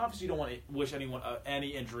 I mean, obviously, you don't want to wish anyone any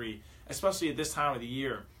injury, especially at this time of the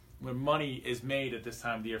year when money is made at this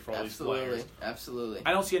time of the year for all these players. Absolutely.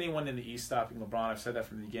 I don't see anyone in the East stopping LeBron. I've said that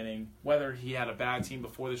from the beginning. Whether he had a bad team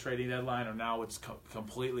before the trading deadline or now it's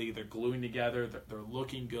completely, they're gluing together, they're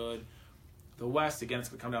looking good. The West, again, it's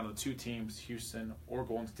going to come down to the 2 teams, Houston or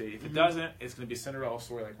Golden State. If it doesn't, it's going to be a Cinderella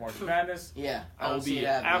story like March Madness. I will be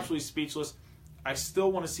absolutely speechless. I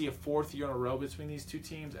still want to see a 4th year in a row between these 2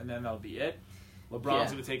 teams, and then that'll be it.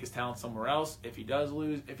 LeBron's going to take his talent somewhere else. If he does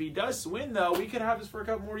lose, if he does win, though, we could have this for a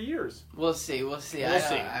couple more years. We'll see. We'll see.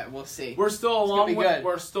 We're still a long way.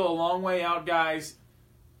 We're still a long way out, guys.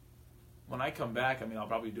 When I come back, I mean, I'll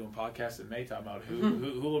probably be doing podcasts in May talking about who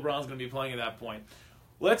LeBron's going to be playing at that point.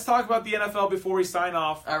 Let's talk about the NFL before we sign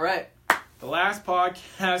off. All right. The last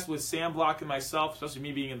podcast with Sam Block and myself, especially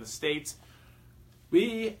me being in the States,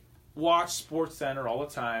 we watch SportsCenter all the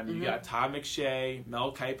time. You got Todd McShay,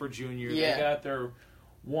 Mel Kiper Jr. They got their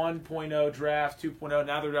 1.0 draft, 2.0.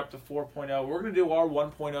 Now they're up to 4.0. We're going to do our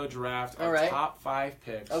 1.0 draft, our top 5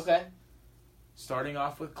 picks. Okay. Starting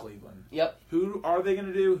off with Cleveland. Yep. Who are they going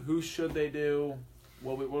to do? Who should they do?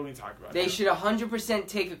 What are we talking about? They should 100%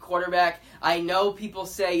 take a quarterback. I know people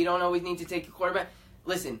say you don't always need to take a quarterback.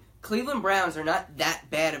 Listen, Cleveland Browns are not that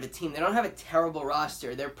bad of a team. They don't have a terrible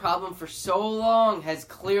roster. Their problem for so long has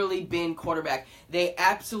clearly been quarterback. They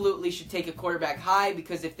absolutely should take a quarterback high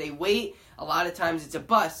because if they wait, a lot of times it's a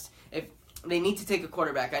bust. If they need to take a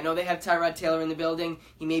quarterback. I know they have Tyrod Taylor in the building.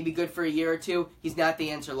 He may be good for a year or 2. He's not the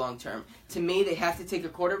answer long term. To me, they have to take a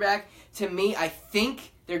quarterback. To me, I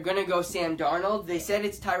think they're going to go Sam Darnold. They said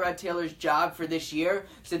it's Tyrod Taylor's job for this year,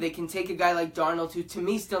 so they can take a guy like Darnold, who to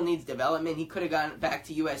me still needs development. He could have gone back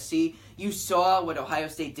to USC. You saw what Ohio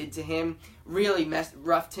State did to him. Really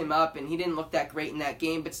roughed him up, and he didn't look that great in that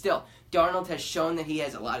game. But still, Darnold has shown that he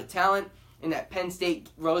has a lot of talent. In that Penn State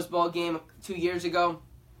Rose Bowl game 2 years ago,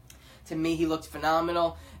 to me, he looked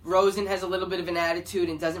phenomenal. Rosen has a little bit of an attitude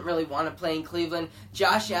and doesn't really want to play in Cleveland.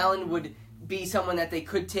 Josh Allen would be someone that they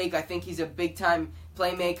could take. I think he's a big-time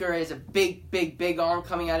playmaker, has a big arm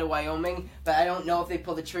coming out of Wyoming, but I don't know if they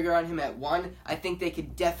pull the trigger on him at 1. I think they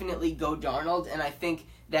could definitely go Darnold, and I think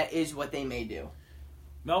that is what they may do.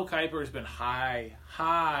 Mel Kiper has been high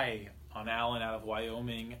on Allen out of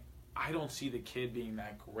Wyoming. I don't see the kid being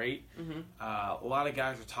that great. A lot of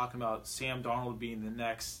guys are talking about Sam Darnold being the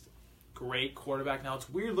next great quarterback. Now, it's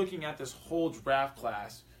weird looking at this whole draft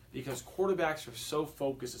class because quarterbacks are so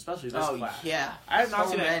focused, especially this class. Oh, yeah. I have not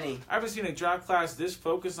so seen many. I haven't seen a draft class this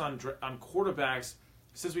focused on quarterbacks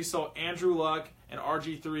since we saw Andrew Luck and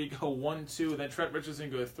RG3 go 1-2, and then Trent Richardson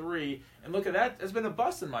go 3. And look at that. It's been a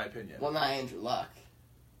bust, in my opinion. Well, not Andrew Luck.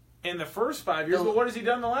 In the first 5 years, but what has he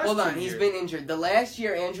done in the last 2 years? Hold on, he's been injured. The last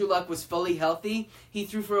year Andrew Luck was fully healthy, he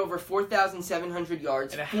threw for over 4,700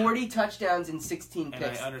 yards, 40 touchdowns, and 16 picks.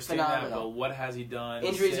 And I understand Phenomenal. that, but what has he done?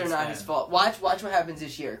 Injuries are not his fault. Watch what happens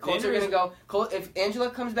this year. Colts are going to go. If Andrew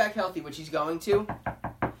Luck comes back healthy, which he's going to,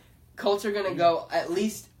 Colts are going to go at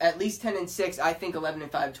least 10-6. I think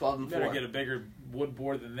 11-5, 12-4. You better get a bigger wood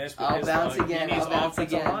board than this. I'll bounce again. He needs I'll bounce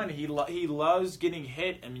offensive again. line. He loves getting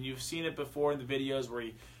hit. I mean, you've seen it before in the videos where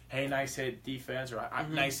hey, nice hit defense, or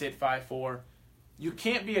nice hit 5-4. You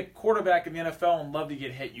can't be a quarterback in the NFL and love to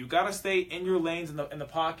get hit. You got to stay in your lanes in the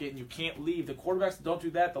pocket, and you can't leave. The quarterbacks that don't do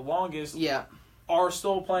that the longest are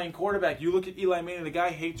still playing quarterback. You look at Eli Manning, the guy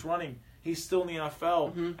hates running. He's still in the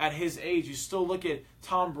NFL at his age. You still look at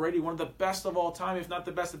Tom Brady, one of the best of all time, if not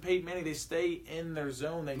the best, of Peyton Manning. They stay in their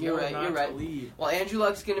zone. They know not to leave. Well, Andrew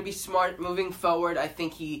Luck's going to be smart moving forward. I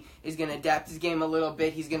think he is going to adapt his game a little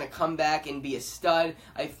bit. He's going to come back and be a stud.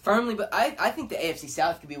 I think the AFC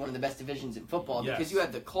South could be one of the best divisions in football because you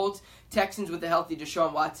have the Colts, Texans with the healthy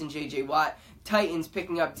Deshaun Watson, J.J. Watt, Titans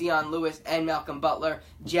picking up Deion Lewis and Malcolm Butler,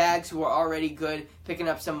 Jags, who are already good, picking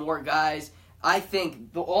up some more guys. I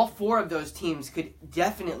think all 4 of those teams could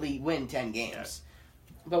definitely win 10 games. Yes.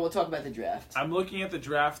 But we'll talk about the draft. I'm looking at the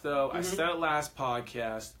draft, though. I said it last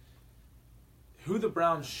podcast. Who the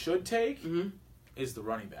Browns should take is the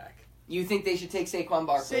running back. You think they should take Saquon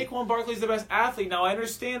Barkley? Saquon Barkley's the best athlete. Now, I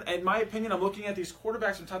understand, in my opinion, I'm looking at these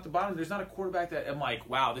quarterbacks from top to bottom. There's not a quarterback that I'm like,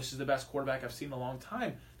 wow, this is the best quarterback I've seen in a long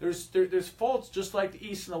time. There's faults just like the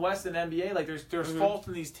East and the West in the NBA. Like, there's faults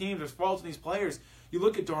in these teams. There's faults in these players. You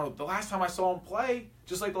look at Darnold. The last time I saw him play,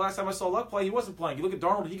 just like the last time I saw Luck play, he wasn't playing. You look at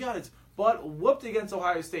Darnold. He got his butt whooped against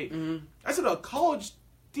Ohio State. That's a college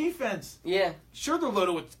defense. Yeah. Sure, they're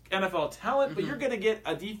loaded with NFL talent, but you're going to get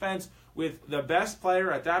a defense with the best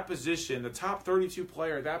player at that position, the top 32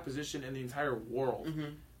 player at that position in the entire world.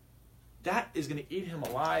 That is going to eat him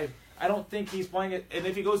alive. I don't think he's playing it. And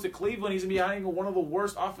if he goes to Cleveland, he's going to be having one of the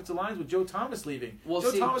worst offensive lines with Joe Thomas leaving.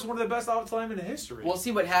 Joe Thomas, one of the best offensive linemen in history. We'll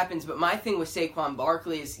see what happens. But my thing with Saquon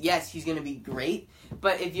Barkley is, yes, he's going to be great.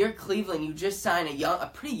 But if you're Cleveland, you just sign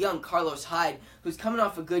a pretty young Carlos Hyde, who's coming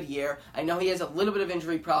off a good year. I know he has a little bit of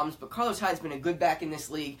injury problems, but Carlos Hyde's been a good back in this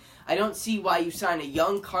league. I don't see why you sign a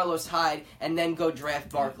young Carlos Hyde and then go draft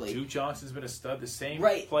Barkley. Duke Johnson's been a stud, the same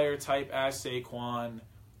player type as Saquon.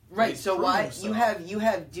 Right, so why you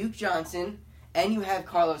have Duke Johnson and you have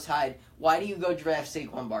Carlos Hyde. Why do you go draft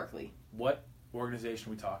Saquon Barkley? What organization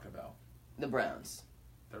are we talking about? The Browns.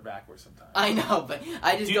 They're backwards sometimes. I know, but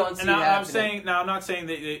I just don't see it happening. I'm not saying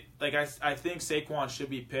that. I think Saquon should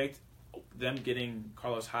be picked. Them getting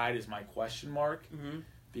Carlos Hyde is my question mark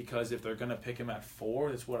because if they're going to pick him at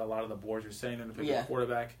 4, that's what a lot of the boards are saying. They're going to pick a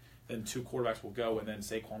quarterback, then 2 quarterbacks will go, and then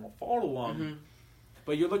Saquon will follow along.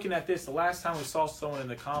 But you're looking at this. The last time we saw someone in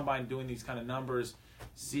the combine doing these kind of numbers,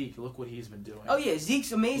 Zeke, look what he's been doing. Oh, yeah,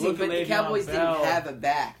 Zeke's amazing, but the Cowboys didn't have a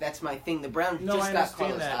back. That's my thing. The Browns just got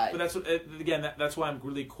Carlos Hyde. But that's why I'm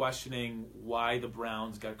really questioning why the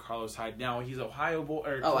Browns got Carlos Hyde. Now, he's Ohio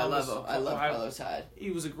boy. I love Carlos Hyde. He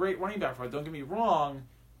was a great running back for it. Don't get me wrong,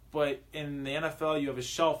 but in the NFL, you have a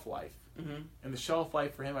shelf life. And the shelf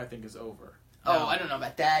life for him, I think, is over. Now, I don't know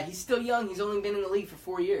about that. He's still young. He's only been in the league for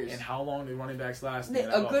 4 years. And how long do running backs last?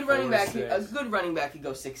 A good running back could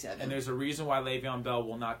go 6-7. And there's a reason why Le'Veon Bell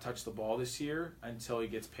will not touch the ball this year until he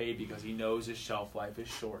gets paid because he knows his shelf life is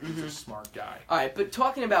short. He's a smart guy. All right, but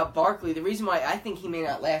talking about Barkley, the reason why I think he may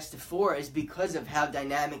not last to 4 is because of how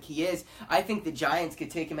dynamic he is. I think the Giants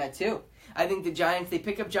could take him at 2. I think the Giants, they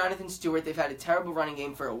pick up Jonathan Stewart. They've had a terrible running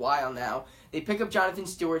game for a while now. They pick up Jonathan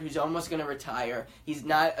Stewart, who's almost going to retire. He's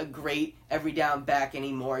not a great every down back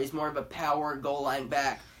anymore. He's more of a power goal line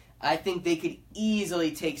back. I think they could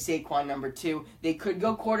easily take Saquon number 2. They could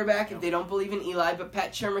go quarterback if they don't believe in Eli, but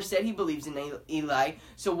Pat Shurmur said he believes in Eli,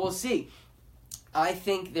 so we'll see. I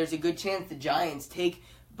think there's a good chance the Giants take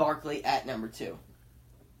Barkley at number 2.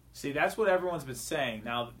 See, that's what everyone's been saying.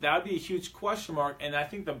 Now, that would be a huge question mark, and I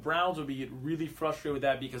think the Browns will be really frustrated with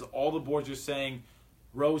that because all the boards are saying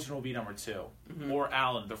Rosen will be number 2 or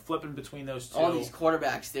Allen. They're flipping between those 2. All these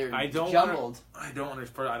quarterbacks, they're jumbled. I don't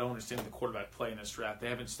understand the quarterback play in this draft. They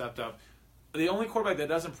haven't stepped up. The only quarterback that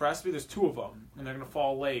does impress me, there's 2 of them, and they're going to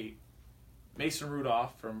fall late. Mason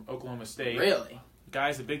Rudolph from Oklahoma State. Really?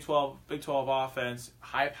 Guy's a Big 12 offense,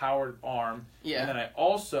 high-powered arm. Yeah. And then I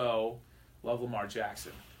also love Lamar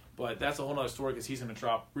Jackson. But that's a whole other story because he's going to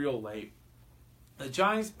drop real late. The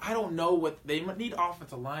Giants, I don't know what they need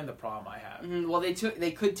offensive line. The problem I have. Mm-hmm. Well,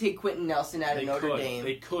 they could take Quentin Nelson out of Notre Dame.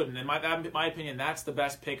 They could, and in my opinion, that's the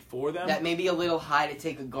best pick for them. That may be a little high to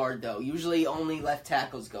take a guard, though. Usually, only left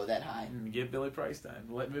tackles go that high. Get Billy Price then.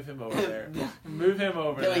 Move him over there. Move him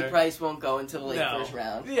over there. Billy Price won't go until the late first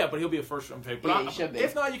round. Yeah, but he'll be a first round pick. But he should be.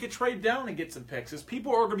 If not, you could trade down and get some picks. Because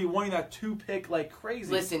people are going to be wanting that 2 pick like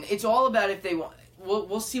crazy. Listen, it's all about if they want.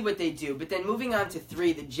 We'll see what they do. But then moving on to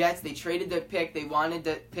 3, the Jets, they traded their pick. They wanted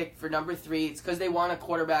the pick for number 3. It's because they want a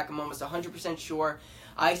quarterback. I'm almost 100% sure.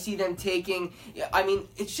 I see them taking... I mean,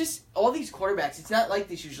 it's just all these quarterbacks. It's not like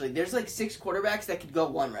this usually. There's like 6 quarterbacks that could go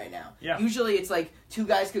 1 right now. Yeah. Usually it's like 2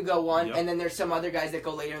 guys could go 1, and then there's some other guys that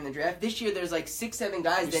go later in the draft. This year there's like 6, 7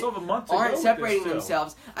 guys that aren't separating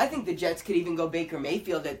themselves. I think the Jets could even go Baker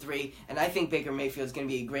Mayfield at 3, and I think Baker Mayfield is going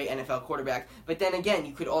to be a great NFL quarterback. But then again,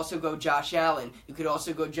 you could also go Josh Allen. You could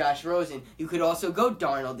also go Josh Rosen. You could also go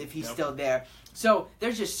Darnold if he's still there. So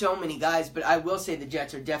there's just so many guys, but I will say the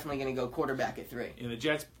Jets are definitely going to go quarterback at 3. And the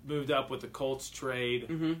Jets moved up with the Colts trade.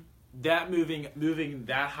 Mm-hmm. That moving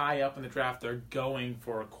that high up in the draft, they're going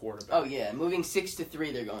for a quarterback. Oh yeah, moving 6 to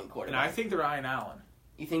 3, they're going quarterback. And I think they're eyeing Allen.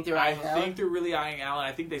 You think they're eyeing Allen? I think they're really eyeing Allen.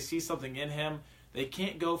 I think they see something in him. They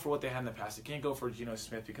can't go for what they had in the past. They can't go for Geno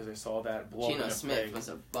Smith because they saw that blow. Geno Smith was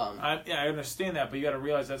a bum. I understand that, but you got to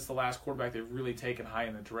realize that's the last quarterback they've really taken high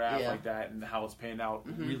in the draft like that, and how it's paying out.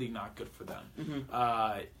 Mm-hmm. Really not good for them. Mm-hmm.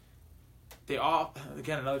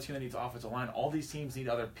 Again, another team that needs offensive line. All these teams need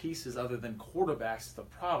other pieces other than quarterbacks. Is the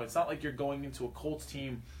problem. It's not like you're going into a Colts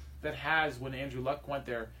team that has, when Andrew Luck went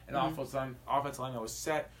there, an offensive line that was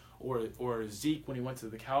set, or Zeke when he went to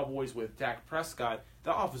the Cowboys with Dak Prescott.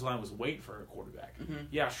 The offensive line was waiting for a quarterback. Mm-hmm.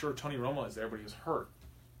 Yeah, sure, Tony Romo is there, but he was hurt.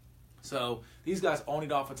 So these guys all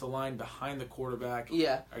need offensive line behind the quarterback.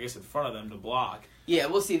 Yeah. I guess in front of them to block. Yeah,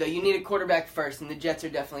 we'll see, though. You need a quarterback first, and the Jets are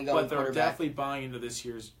definitely going quarterback. But they're definitely buying into this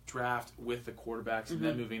year's draft with the quarterbacks and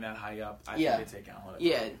then moving that high up. I think they take Allen.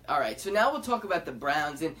 Yeah, all right. So now we'll talk about the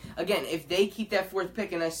Browns. And, again, if they keep that 4th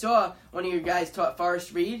pick, and I saw one of your guys talk,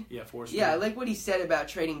 Forrest Reed. Yeah, Forrest Reed. Yeah, I like what he said about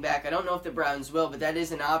trading back. I don't know if the Browns will, but that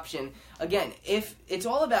is an option. Again, if it's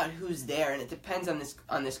all about who's there, and it depends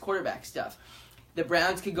on this quarterback stuff. The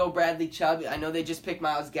Browns could go Bradley Chubb. I know they just picked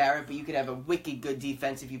Myles Garrett, but you could have a wicked good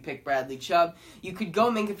defense if you pick Bradley Chubb. You could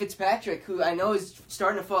go Minkah Fitzpatrick, who I know is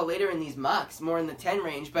starting to fall later in these mocks, more in the 10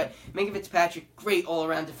 range, but Minkah Fitzpatrick, great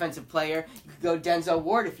all-around defensive player. You could go Denzel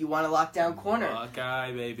Ward if you want a lockdown corner.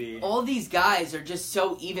 Buckeye, baby. All these guys are just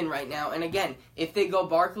so even right now. And again, if they go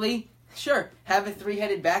Barkley, sure, have a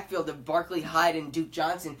 3-headed backfield of Barkley, Hyde, and Duke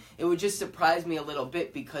Johnson. It would just surprise me a little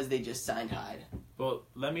bit because they just signed Hyde. Well,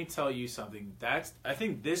 let me tell you something. I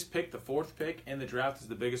think this pick, the 4th pick in the draft, is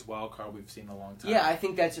the biggest wild card we've seen in a long time. Yeah, I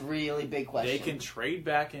think that's a really big question. They can trade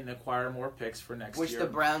back and acquire more picks for next year. Which the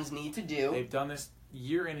Browns need to do. They've done this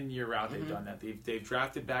year in and year out. They've done that. They've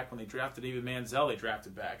drafted back. When they drafted even Manziel, they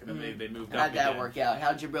drafted back. And then they moved up How'd that again. work out?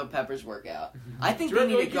 How'd Jabril Peppers work out? I think they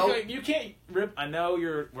need to go... You can't rip... I know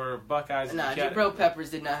we're Buckeyes. Nah, Jabril Peppers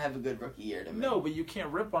did not have a good rookie year to me. No, but you can't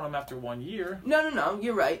rip on him after 1 year. No,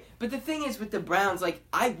 you're right. But the thing is with the Browns, like,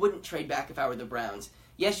 I wouldn't trade back if I were the Browns.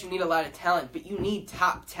 Yes, you need a lot of talent, but you need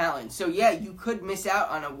top talent. So, yeah, you could miss out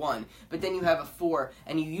on a 1, but then you have a 4,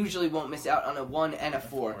 and you usually won't miss out on a 1 and a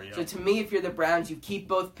 4. Yeah. So, to me, if you're the Browns, you keep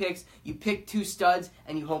both picks, you pick 2 studs,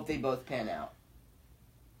 and you hope they both pan out.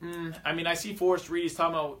 I mean, I see Forrest Reed. He's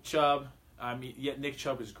talking about Chubb. I mean, Nick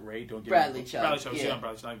Chubb is great. Don't get Bradley Chubb. Bradley Chubb. Yeah.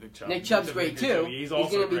 Bradley Chubb, not Nick Chubb. Nick Chubb's great, too. He's going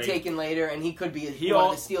to be great. taken later, and he could be one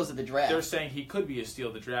of the steals of the draft. They're saying he could be a steal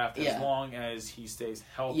of the draft as long as he stays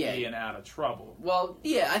healthy and out of trouble. Well,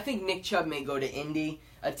 yeah, I think Nick Chubb may go to Indy,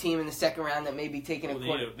 a team in the 2nd round that may be taking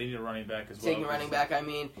They need a running back as well. Taking a running back, I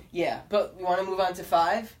mean. Yeah, but we want to move on to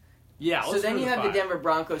 5? Yeah, so then you have the Denver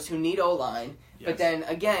Broncos who need O-line, but then,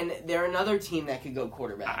 again, they're another team that could go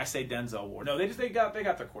quarterback. I say Denzel Ward. No, they got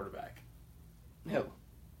their quarterback. Who?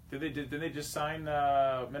 Did they just sign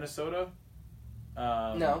Minnesota?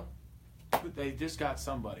 No. They just got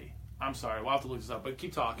somebody. I'm sorry, we'll have to look this up. But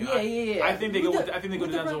keep talking. Yeah. I think they go. I think they go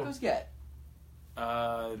to Who Denzel. the Broncos get?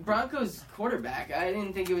 Broncos quarterback. I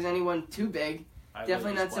didn't think it was anyone too big.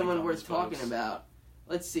 Definitely not someone worth talking about.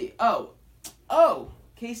 Let's see. Oh,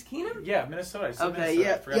 Case Keenum? Yeah, Minnesota. Okay,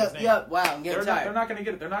 yep. Wow, I'm getting tired. They're not going to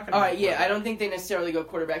get it. They're not going to. All right, yeah. I don't think they necessarily go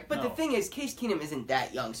quarterback. But the thing is, Case Keenum isn't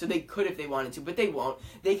that young, so they could if they wanted to, but they won't.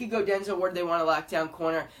 They could go Denzel Ward. They want a lockdown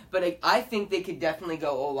corner, but I think they could definitely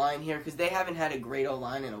go O-line here because they haven't had a great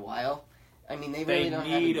O-line in a while. I mean, they really don't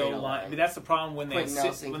have a great O-line. I mean, that's the problem when they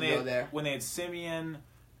had Simeon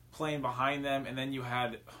playing behind them, and then you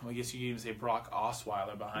had, I guess you could even say Brock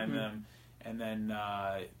Osweiler behind them, and then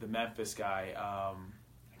the Memphis guy.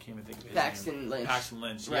 I can't even think of his Paxton name. Lynch. Paxton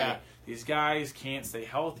Lynch, Right. yeah. These guys can't stay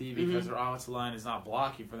healthy because their offensive line is not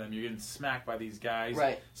blocking for them. You're getting smacked by these guys.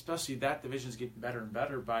 Right. Especially that division's getting better and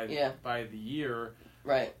better by the year.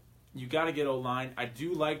 Right. You got to get O-line. I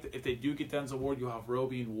do like if they do get Denzel Ward, you'll have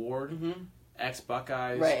Roby and Ward,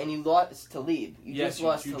 ex-Buckeyes. Right, and you lost Talib. You just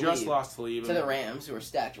lost Talib. To the Rams, who are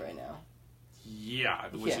stacked right now. Yeah,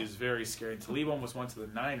 which is very scary. Talib almost went to the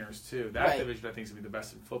Niners, too. That division, I think, is going to be the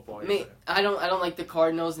best in football. I don't like the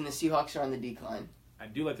Cardinals, and the Seahawks are on the decline. I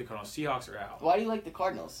do like the Cardinals. Seahawks are out. Why do you like the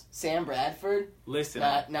Cardinals? Sam Bradford? Listen,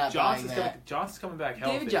 not Johnson's coming back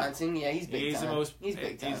healthy. David Johnson, yeah, he's big time. He's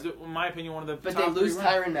big time. He's, in my opinion, one of the But top they lose 3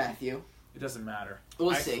 Tyrann Mathieu. It doesn't matter.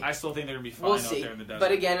 We'll see. I still think they're going to be fine out there in the desert.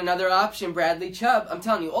 But again, another option, Bradley Chubb. I'm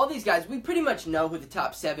telling you, all these guys, we pretty much know who the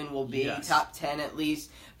top 7 will be, top 10 at least.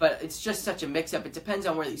 But it's just such a mix-up. It depends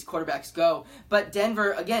on where these quarterbacks go. But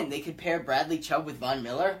Denver, again, they could pair Bradley Chubb with Von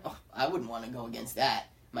Miller. Oh, I wouldn't want to go against that.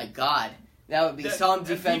 My God. That would be some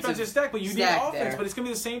defensive stack, but you need offense. There. But it's going to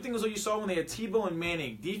be the same thing as what you saw when they had Tebow and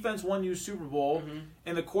Manning. Defense won you Super Bowl,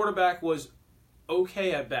 and the quarterback was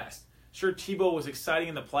okay at best. Sure, Tebow was exciting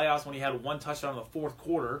in the playoffs when he had 1 touchdown in the fourth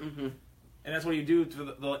quarter, and that's what you do to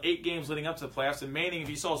the 8 games leading up to the playoffs. And Manning, if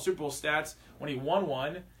you saw Super Bowl stats when he won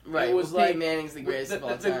one, it was like Manning's the greatest of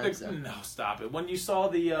all time. No, stop it. When you saw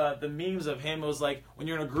the memes of him, it was like when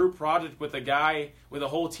you're in a group project with a guy with a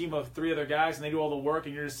whole team of 3 other guys, and they do all the work,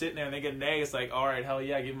 and you're just sitting there and they get an A. It's like, all right, hell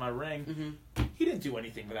yeah, give him my ring. He didn't do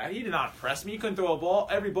anything for that. He did not press me. He couldn't throw a ball.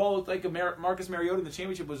 Every ball looked like Marcus Mariota in the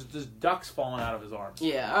championship was just ducks falling out of his arms.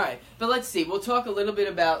 Yeah, all right. But let's see. We'll talk a little bit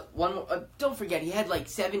about one more. Don't forget, he had like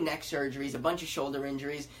 7 neck surgeries, a bunch of shoulder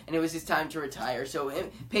injuries, and it was his time to retire. So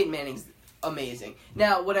Peyton Manning's amazing.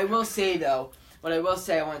 Now, what I will say, I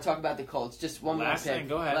want to talk about the Colts. Just one more pick.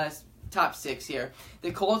 Go ahead. Last top 6 here.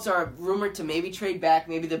 The Colts are rumored to maybe trade back.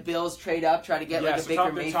 Maybe the Bills trade up, try to get a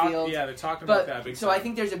Baker Mayfield. They're talking about that big time. I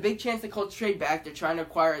think there's a big chance the Colts trade back. They're trying to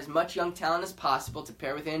acquire as much young talent as possible to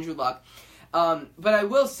pair with Andrew Luck. But I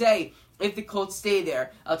will say, if the Colts stay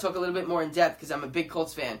there, I'll talk a little bit more in depth because I'm a big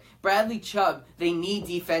Colts fan. Bradley Chubb, they need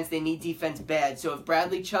defense. They need defense bad. So if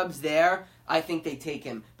Bradley Chubb's there, I think they take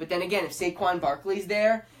him. But then again, if Saquon Barkley's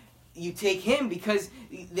there, you take him because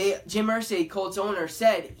Jim Irsay, Colts owner,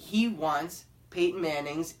 said he wants Peyton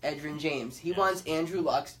Manning's Edgerrin James. He wants Andrew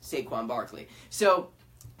Luck's Saquon Barkley. So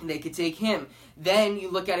they could take him. Then you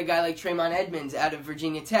look at a guy like Tremont Edmonds out of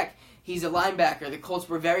Virginia Tech. He's a linebacker. The Colts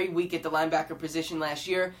were very weak at the linebacker position last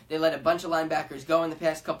year. They let a bunch of linebackers go in the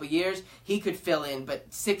past couple years. He could fill in,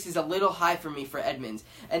 but 6 is a little high for me for Edmonds.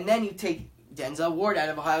 And then you take Denzel Ward out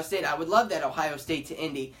of Ohio State. I would love that Ohio State to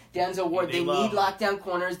Indy. Denzel Ward, they need lockdown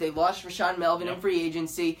corners. They lost Rashawn Melvin in free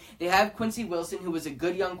agency. They have Quincy Wilson, who was a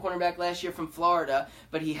good young cornerback last year from Florida,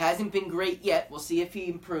 but he hasn't been great yet. We'll see if he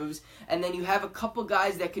improves. And then you have a couple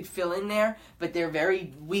guys that could fill in there, but they're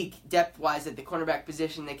very weak depth-wise at the cornerback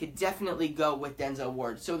position. They could definitely go with Denzel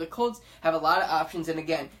Ward. So the Colts have a lot of options, and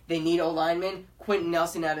again, they need O-linemen. Quentin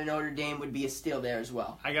Nelson out of Notre Dame would be a steal there as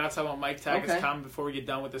well. I got to talk about Mike Taggart's comment before we get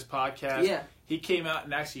done with this podcast. Yeah. He came out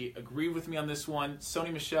and actually agreed with me on this one.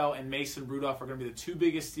 Sony Michel and Mason Rudolph are going to be the 2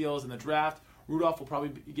 biggest steals in the draft. Rudolph will probably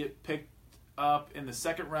get picked up in the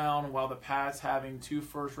 2nd round, while the Pats having 2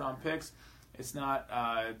 first-round picks. It's not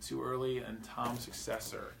too early in Tom's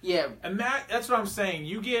successor. Yeah. And that's what I'm saying.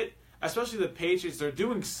 You get, especially the Patriots, they're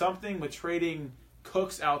doing something with trading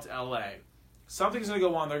Cooks out to L.A. Something's going to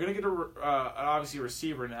go on. They're going to get obviously a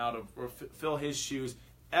receiver now to fill his shoes.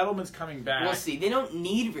 Edelman's coming back. We'll see. They don't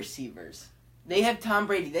need receivers. They have Tom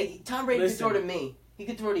Brady. Tom Brady could throw to me. He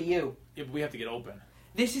could throw to you. Yeah, but we have to get open.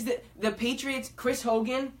 This is the Patriots. Chris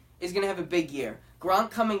Hogan is going to have a big year.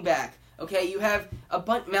 Gronk coming back. Okay, you have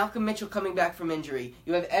Malcolm Mitchell coming back from injury.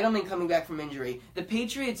 You have Edelman coming back from injury. The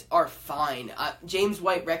Patriots are fine. James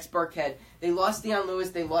White, Rex Burkhead. They lost Deion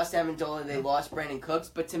Lewis. They lost Amendola. They lost Brandon Cooks.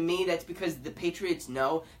 But to me, that's because the Patriots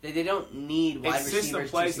know that they don't need wide receivers to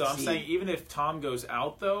succeed. Plays, though. I'm saying even if Tom goes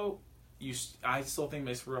out, though, I still think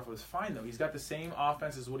Mason Rudolph was fine, though. He's got the same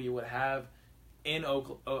offense as what he would have in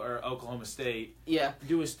Oklahoma State. Yeah.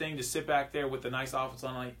 Do his thing to sit back there with the nice offensive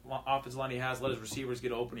line he has, let his receivers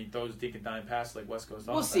get open, he throws dink and dime passes like West Coast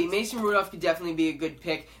offense. We'll see. Mason Rudolph could definitely be a good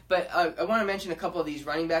pick. But I want to mention a couple of these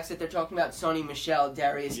running backs that they're talking about. Sony Michel,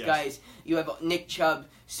 Darius Geis. You have Nick Chubb.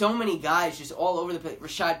 So many guys just all over the place.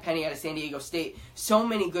 Rashad Penny out of San Diego State. So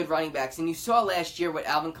many good running backs. And you saw last year what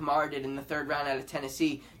Alvin Kamara did in the 3rd round out of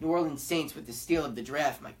Tennessee. New Orleans Saints with the steal of the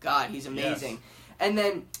draft. My God, he's amazing. Yes. And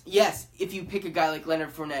then, yes, if you pick a guy like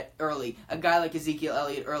Leonard Fournette early, a guy like Ezekiel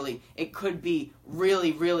Elliott early, it could be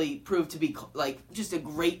really, really prove to be just a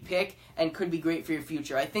great pick and could be great for your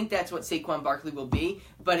future. I think that's what Saquon Barkley will be.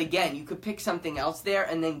 But again, you could pick something else there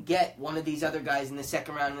and then get one of these other guys in the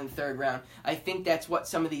second round and the third round. I think that's what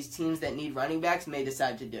some of these teams that need running backs may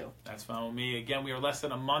decide to do. That's fine with me. Again, we are less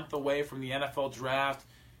than a month away from the NFL draft.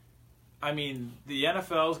 I mean, the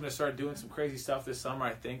NFL is going to start doing some crazy stuff this summer,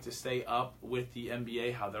 I think, to stay up with the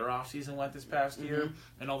NBA, how their offseason went this past year,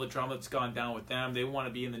 and all the drama that's gone down with them. They want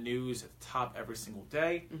to be in the news at the top every single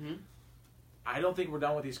day. I don't think we're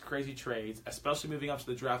done with these crazy trades, especially moving up to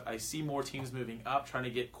the draft. I see more teams moving up, trying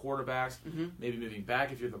to get quarterbacks, maybe moving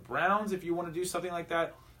back. If you're the Browns, if you want to do something like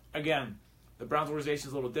that. Again, the Browns organization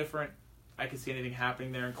is a little different. I can see anything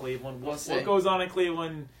happening there in Cleveland. What goes on in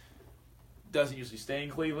Cleveland doesn't usually stay in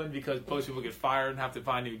Cleveland because most people get fired and have to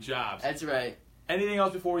find new jobs. That's right. Anything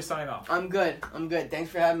else before we sign off? I'm good.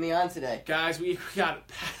 Thanks for having me on today. Guys, we got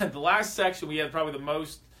the last section. We had probably the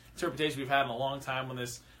most interpretation we've had in a long time on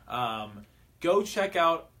this. Go check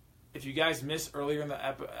out, if you guys missed earlier in the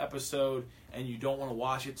episode and you don't want to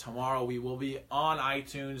watch it tomorrow, we will be on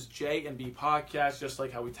iTunes, J&B Podcast, just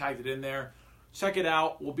like how we tagged it in there. Check it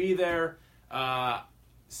out. We'll be there.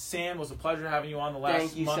 Sam, it was a pleasure having you on the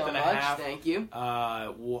last month and a half. Thank you.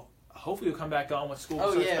 Hopefully you'll come back on when school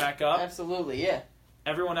starts back up. Absolutely, yeah.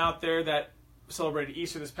 Everyone out there that celebrated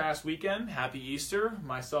Easter this past weekend, happy Easter.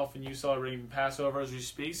 Myself and you celebrating Passover as we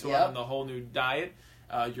speak, so we're on the whole new diet.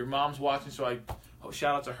 Your mom's watching, so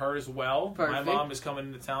shout out to her as well. Perfect. My mom is coming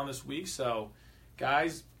into town this week, so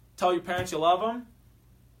guys, tell your parents you love them.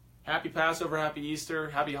 Happy Passover, happy Easter,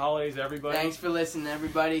 happy holidays, everybody. Thanks for listening,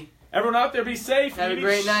 everybody. Everyone out there, be safe. Have a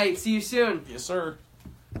great night. See you soon. Yes, sir.